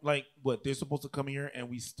are like what? They're supposed to come here and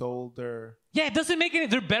we stole their. Yeah, it doesn't make any,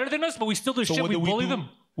 they're better than us, but we steal their shit. We bully them.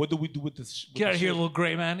 What do we do with this? Get out of here, little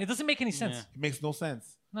gray man. It doesn't make any sense. It makes no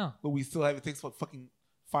sense. No. But we still have. It takes fucking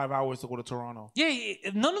 5 hours to go to Toronto. Yeah,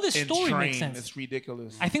 none of this And story train. makes sense. It's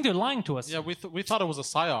ridiculous. I think they're lying to us. Yeah, we thought it was a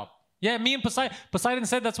psyop. Yeah, me and Poseidon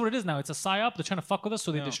said that's what it is now. It's a psyop. They're trying to fuck with us,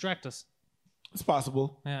 so they distract us. It's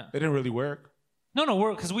possible. Yeah. It didn't really work. No,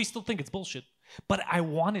 because we still think it's bullshit. But I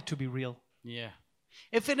want it to be real. Yeah.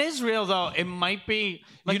 If it is real, though, it might be.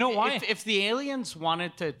 Like, You know why? If the aliens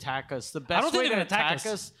wanted to attack us, the don't best think way they're to gonna attack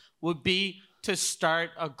attack us would be to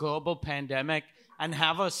start a global pandemic and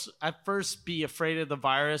have us at first be afraid of the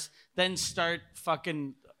virus, then start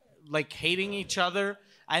fucking like hating each other.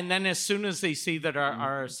 And then as soon as they see that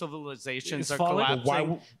our civilizations It's are falling.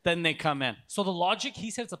 collapsing, then they come in. So the logic,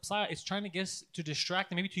 he said it's a psyop. It's trying to guess to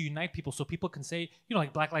distract and maybe to unite people so people can say, you know,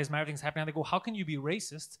 like Black Lives Matter things happening. And they go, how can you be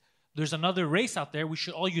racist? There's another race out there. We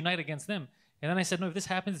should all unite against them. And then I said, no, if this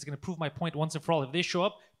happens, it's going to prove my point once and for all. If they show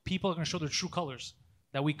up, people are going to show their true colors.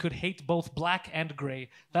 That we could hate both black and gray.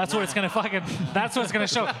 That's what it's gonna that's what it's gonna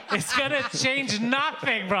show. It's gonna change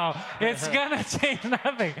nothing, bro. It's gonna change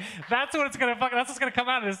nothing. That's what it's gonna that's what's gonna come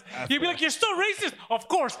out as. You'd be like, you're still racist, of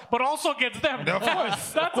course, but also against them. Of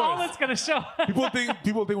course. That's all it's gonna show. People think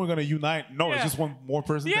we're gonna unite. No, Yeah. it's just one more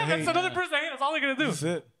person to Yeah, hate. that's another person I hate. That's all they're gonna do. That's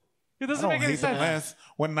it. It I doesn't don't make any hate them sense. less.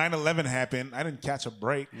 When 9/11 happened, I didn't catch a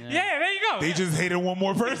break. Yeah, there you go. They just hated one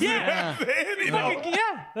more person. Yeah. That's it, you know? Fucking-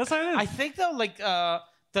 yeah, that's how it is. I think though, like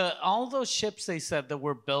all those ships they said that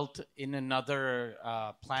were built in another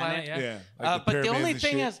planet. Yeah. Yeah. like But the pyramids only and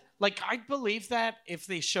thing shit. is, like, I'd believe that if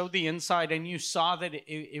they showed the inside and you saw that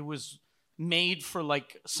it was made for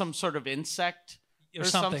like some sort of insect Or or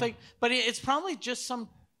something. something. But it's probably just some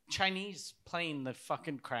Chinese plane that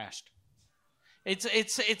fucking crashed.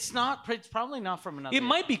 It's not. It's probably not from another. It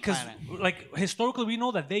might be because, planet. like, historically, we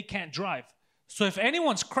know that they can't drive. So if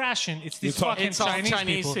anyone's crashing, it's these fucking it's all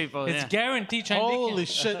Chinese people. It's yeah. guaranteed Chinese. Holy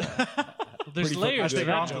shit. There's Pretty layers to fucking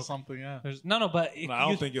that Onto joke. something, yeah. But No, I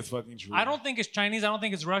don't think it's fucking true. I don't think it's Chinese. I don't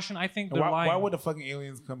think it's Russian. I think they're Why, lying. why would the fucking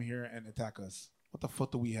aliens come here and attack us? What the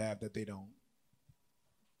fuck do we have that they don't?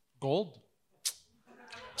 Gold?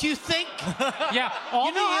 Do you think? Yeah, all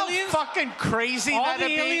You know the how aliens. fucking crazy All that'd the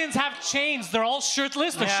be? aliens have chains. They're all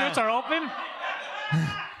shirtless. Their Yeah. shirts are open.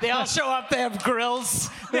 They all show up. They have grills.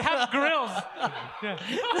 They have grills.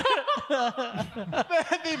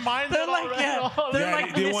 They mind They're it like, already. yeah, they're Yeah,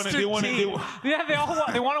 like they Mr. wanna- T. they wanna- Yeah, they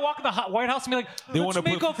want to walk in the White House and be like, let's wanna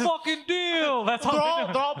make put- a fucking deal. That's all.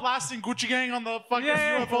 They're all blasting Gucci Gang on the fucking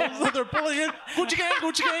Yeah. UFOs. They're pulling in. Gucci Gang,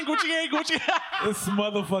 Gucci Gang, Gucci Gang, Gucci Gang. This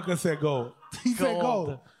motherfucker said gold. He said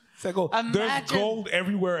gold. Said gold. There's Imagine- gold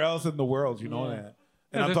everywhere else in the world. You know that.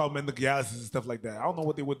 And I'm the- talking in the galaxies and stuff like that. I don't know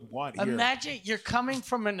what they would want here. Imagine you're coming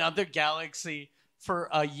from another galaxy for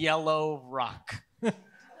a yellow rock.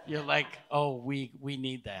 You're like, oh, we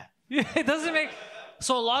need that. Yeah, it doesn't make.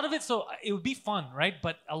 So a lot of it. So it would be fun, right?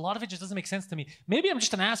 But a lot of it just doesn't make sense to me. Maybe I'm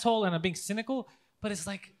just an asshole and I'm being cynical. But it's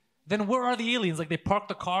like, then where are the aliens? Like they park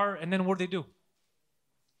the car and then what do they do?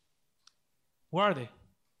 Where are they?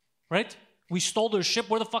 Right? We stole their ship.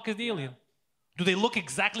 Where the fuck is the alien? Do they look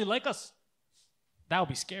exactly like us? That would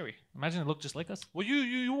be scary. Imagine they look just like us. Well,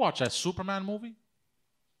 you watch that Superman movie?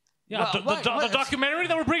 Yeah, Well, the documentary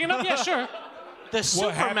that we're bringing up. Yeah, sure. The What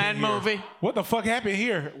Superman happened here? movie. What the fuck happened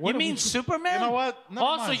here? What You are mean we- Superman? You know what? Never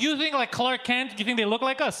Also, mind. you think like Clark Kent? You think they look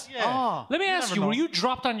like us? Yeah. Oh. Let me ask never you: know. were you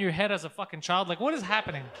dropped on your head as a fucking child? Like, what is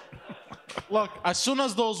happening? Look, as soon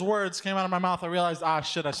as those words came out of my mouth, I realized,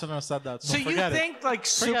 shit, I shouldn't have said that. So you forget it. think like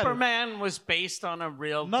Forget it. Superman was based on a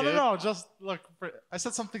real No, dude? no, no. Just look. I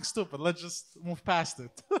said something stupid. Let's just move past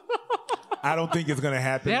it. I don't think it's gonna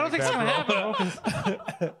happen. Yeah, I don't like think it's that, gonna bro.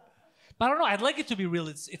 happen. But I don't know. I'd like it to be real.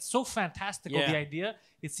 It's so fantastical, Yeah. the idea.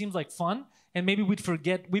 It seems like fun, and maybe we'd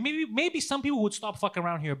forget. Maybe some people would stop fucking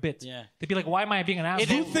around here a bit. Yeah. They'd be like, "Why am I being an asshole?"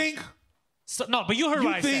 Do you think? So, no, but you heard You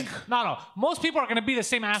what I think- said. No. Most people are gonna be the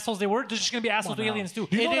same assholes they were. They're just gonna be assholes to aliens too.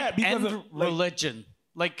 Do you know It'd that because end of like, religion.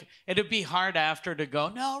 Like it'd be hard after to go.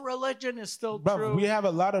 No, religion is still bro, true. we have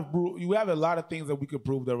a lot of you have a lot of things that we could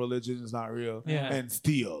prove that religion is not real. Yeah. And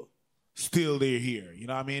still they're here. You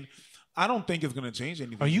know what I mean? I don't think it's gonna change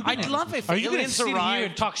anything. Are you? I'd Gonna, love if Are you gonna aliens sit here and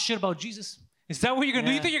arrived. talk shit about Jesus? Is that what you're gonna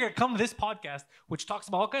do? You Yeah. think you're gonna come to this podcast, which talks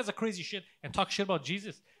about all kinds of crazy shit, and talk shit about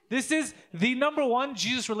Jesus? This is the #1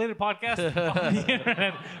 Jesus-related podcast on the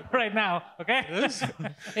internet right now. Okay.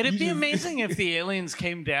 It'd be amazing if the aliens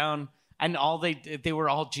came down and all they were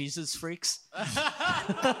all Jesus freaks.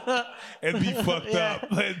 It'd be fucked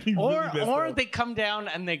up. It'd be really messed Or up. they come down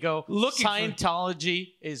and they go, Looking for-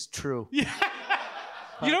 Scientology is true. You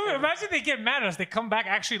know, imagine they get mad at us. They come back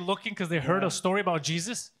actually looking because they heard a story about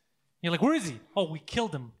Jesus. You're like, where is he? Oh, we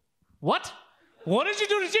killed him. What? What did you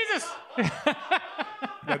do to Jesus?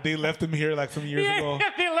 That they left him here like some years ago.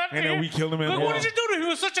 they left And him. then we killed him. Look, And what did you do to him? He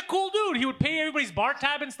was such a cool dude. He would pay everybody's bar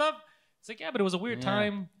tab and stuff. It's like, yeah, but it was a weird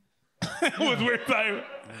time. It was weird time.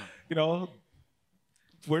 You know,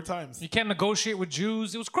 weird times. You can't negotiate with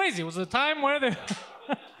Jews. It was crazy. It was a time where they.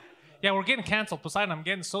 Yeah, we're getting canceled. Poseidon, I'm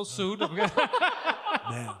getting so sued. Man.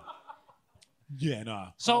 Yeah, nah.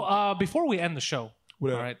 So before we end the show,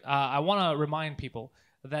 Whatever. all right, I want to remind people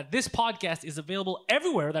that this podcast is available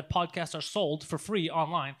everywhere that podcasts are sold for free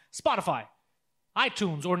online. Spotify,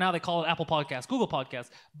 iTunes, or now they call it Apple Podcasts, Google Podcasts.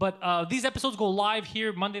 But these episodes go live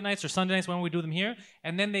here Monday nights or Sunday nights when we do them here.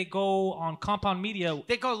 And then they go on Compound Media.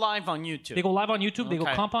 They go live on YouTube. They go live on YouTube. They go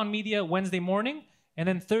Okay. Compound Media Wednesday morning. And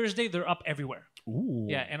then Thursday, they're up everywhere. Ooh.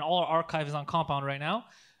 Yeah, and all our archive is on Compound right now.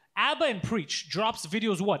 Abba and Preach drops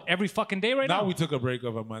videos, what, every fucking day right now? Now we took a break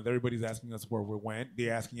of a month. Everybody's asking us where we went.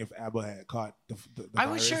 They're asking if Abba had caught the I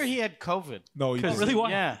was virus. sure he had COVID. No, he Oh, didn't. really? Why?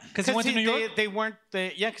 Yeah, 'Cause he went to New York? They weren't.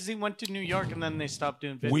 Because he went to New York and then they stopped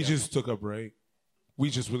doing videos. We just took a break. We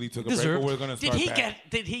just really took a break. Deserved. But we're gonna start back.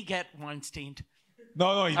 Did he get Weinstein?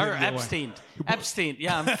 No, he didn't Or get one. Epstein? Epstein.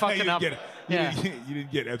 Yeah, I'm You fucking didn't up. get it. Yeah. You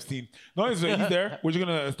didn't get Epstein. No, he's there. We're just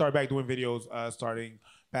gonna start back doing videos starting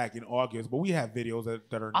back in August. But we have videos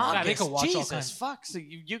that are not Yeah, they August. can watch all Jesus, kinds. fuck. So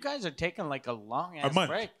you guys are taking like a long a ass month.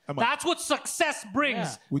 break. A month. That's what success brings.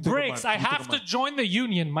 Yeah. We took a Breaks. month. I We took have a to month. join the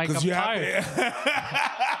union, Mike. I'm you tired.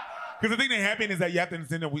 Because the thing that happened is that you have to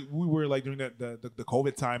understand that we were like during the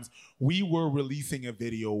COVID times, we were releasing a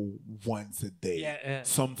video once a day, Yeah.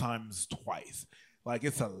 sometimes twice. Like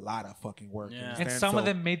it's a lot of fucking work. you Yeah. understand? And some of So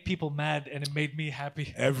them made people mad, and it made me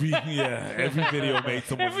happy. every video made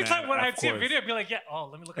someone Every mad, time when of I'd see a course. video, I'd be like, yeah,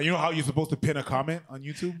 let me look at And you know how you're supposed to pin a comment on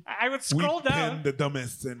YouTube? I would We scroll down. pin the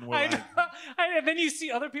dumbest and we're I like, know. And then you see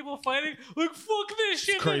other people fighting. Like, fuck this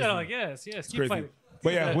shit. crazy. And I'm like, yes, keep Crazy. fighting.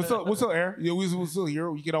 But yeah, we'll still air. Yeah, we're still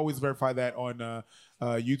here. You can always verify that on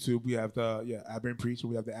YouTube. We have the Ab and Preach, or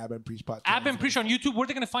we have the Ab and Preach podcast. Ab and Preach on YouTube. Where are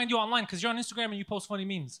they gonna find you online? Because you're on Instagram and you post funny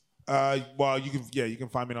memes. Well, you can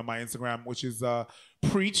find me on my Instagram, which is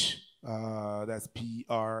Preach. That's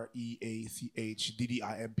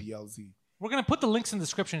PREACHDDIMPLZ. We're gonna put the links in the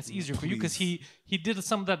description. It's easier for you because he did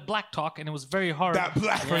some of that black talk and it was very hard for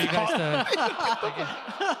you guys to.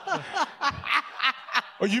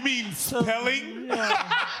 Oh, you mean spelling?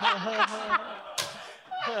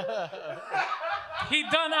 He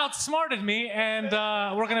done outsmarted me, and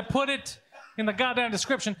we're gonna put it in the goddamn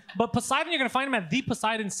description. But Poseidon, you're gonna find him at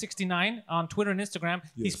ThePoseidon69 on Twitter and Instagram.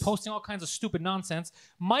 Yes. He's posting all kinds of stupid nonsense.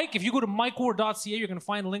 Mike, if you go to MikeWard.ca, you're gonna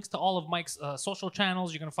find links to all of Mike's social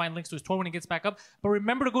channels. You're gonna find links to his tour when he gets back up. But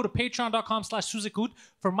remember to go to Patreon.com/Sous-Écoute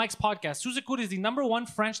for Mike's podcast. Sous-Écoute is the #1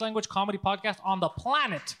 French language comedy podcast on the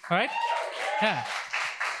planet. All right? Yeah.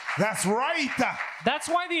 That's right. That's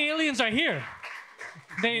why the aliens are here.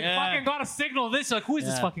 They fucking got a signal of this. Like, who is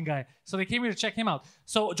this fucking guy? So they came here to check him out.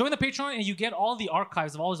 So join the Patreon and you get all the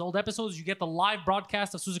archives of all his old episodes. You get the live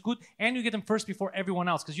broadcast of Sous-Écoute and you get them first before everyone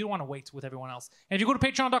else because you don't want to wait with everyone else. And if you go to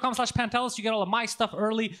patreon.com/Pantelis, you get all of my stuff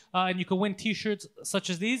early and you can win t-shirts such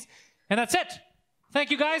as these. And that's it.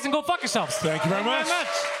 Thank you guys and go fuck yourselves. Thank you very much.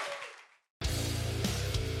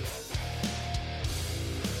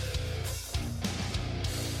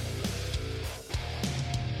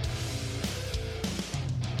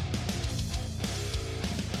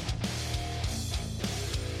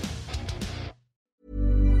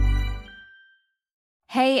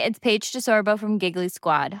 Hey, it's Paige DeSorbo from Giggly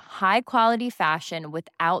Squad. High quality fashion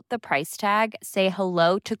without the price tag. Say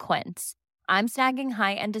hello to Quince. I'm snagging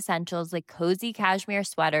high-end essentials like cozy cashmere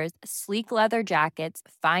sweaters, sleek leather jackets,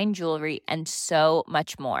 fine jewelry, and so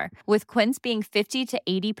much more. With Quince being 50 to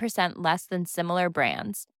 80% less than similar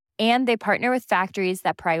brands. And they partner with factories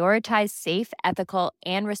that prioritize safe, ethical,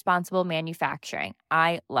 and responsible manufacturing.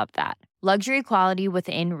 I love that. Luxury quality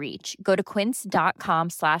within reach. Go to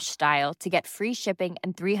quince.com/style to get free shipping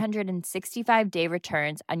and 365-day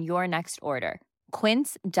returns on your next order.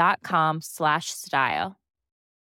 Quince.com/style.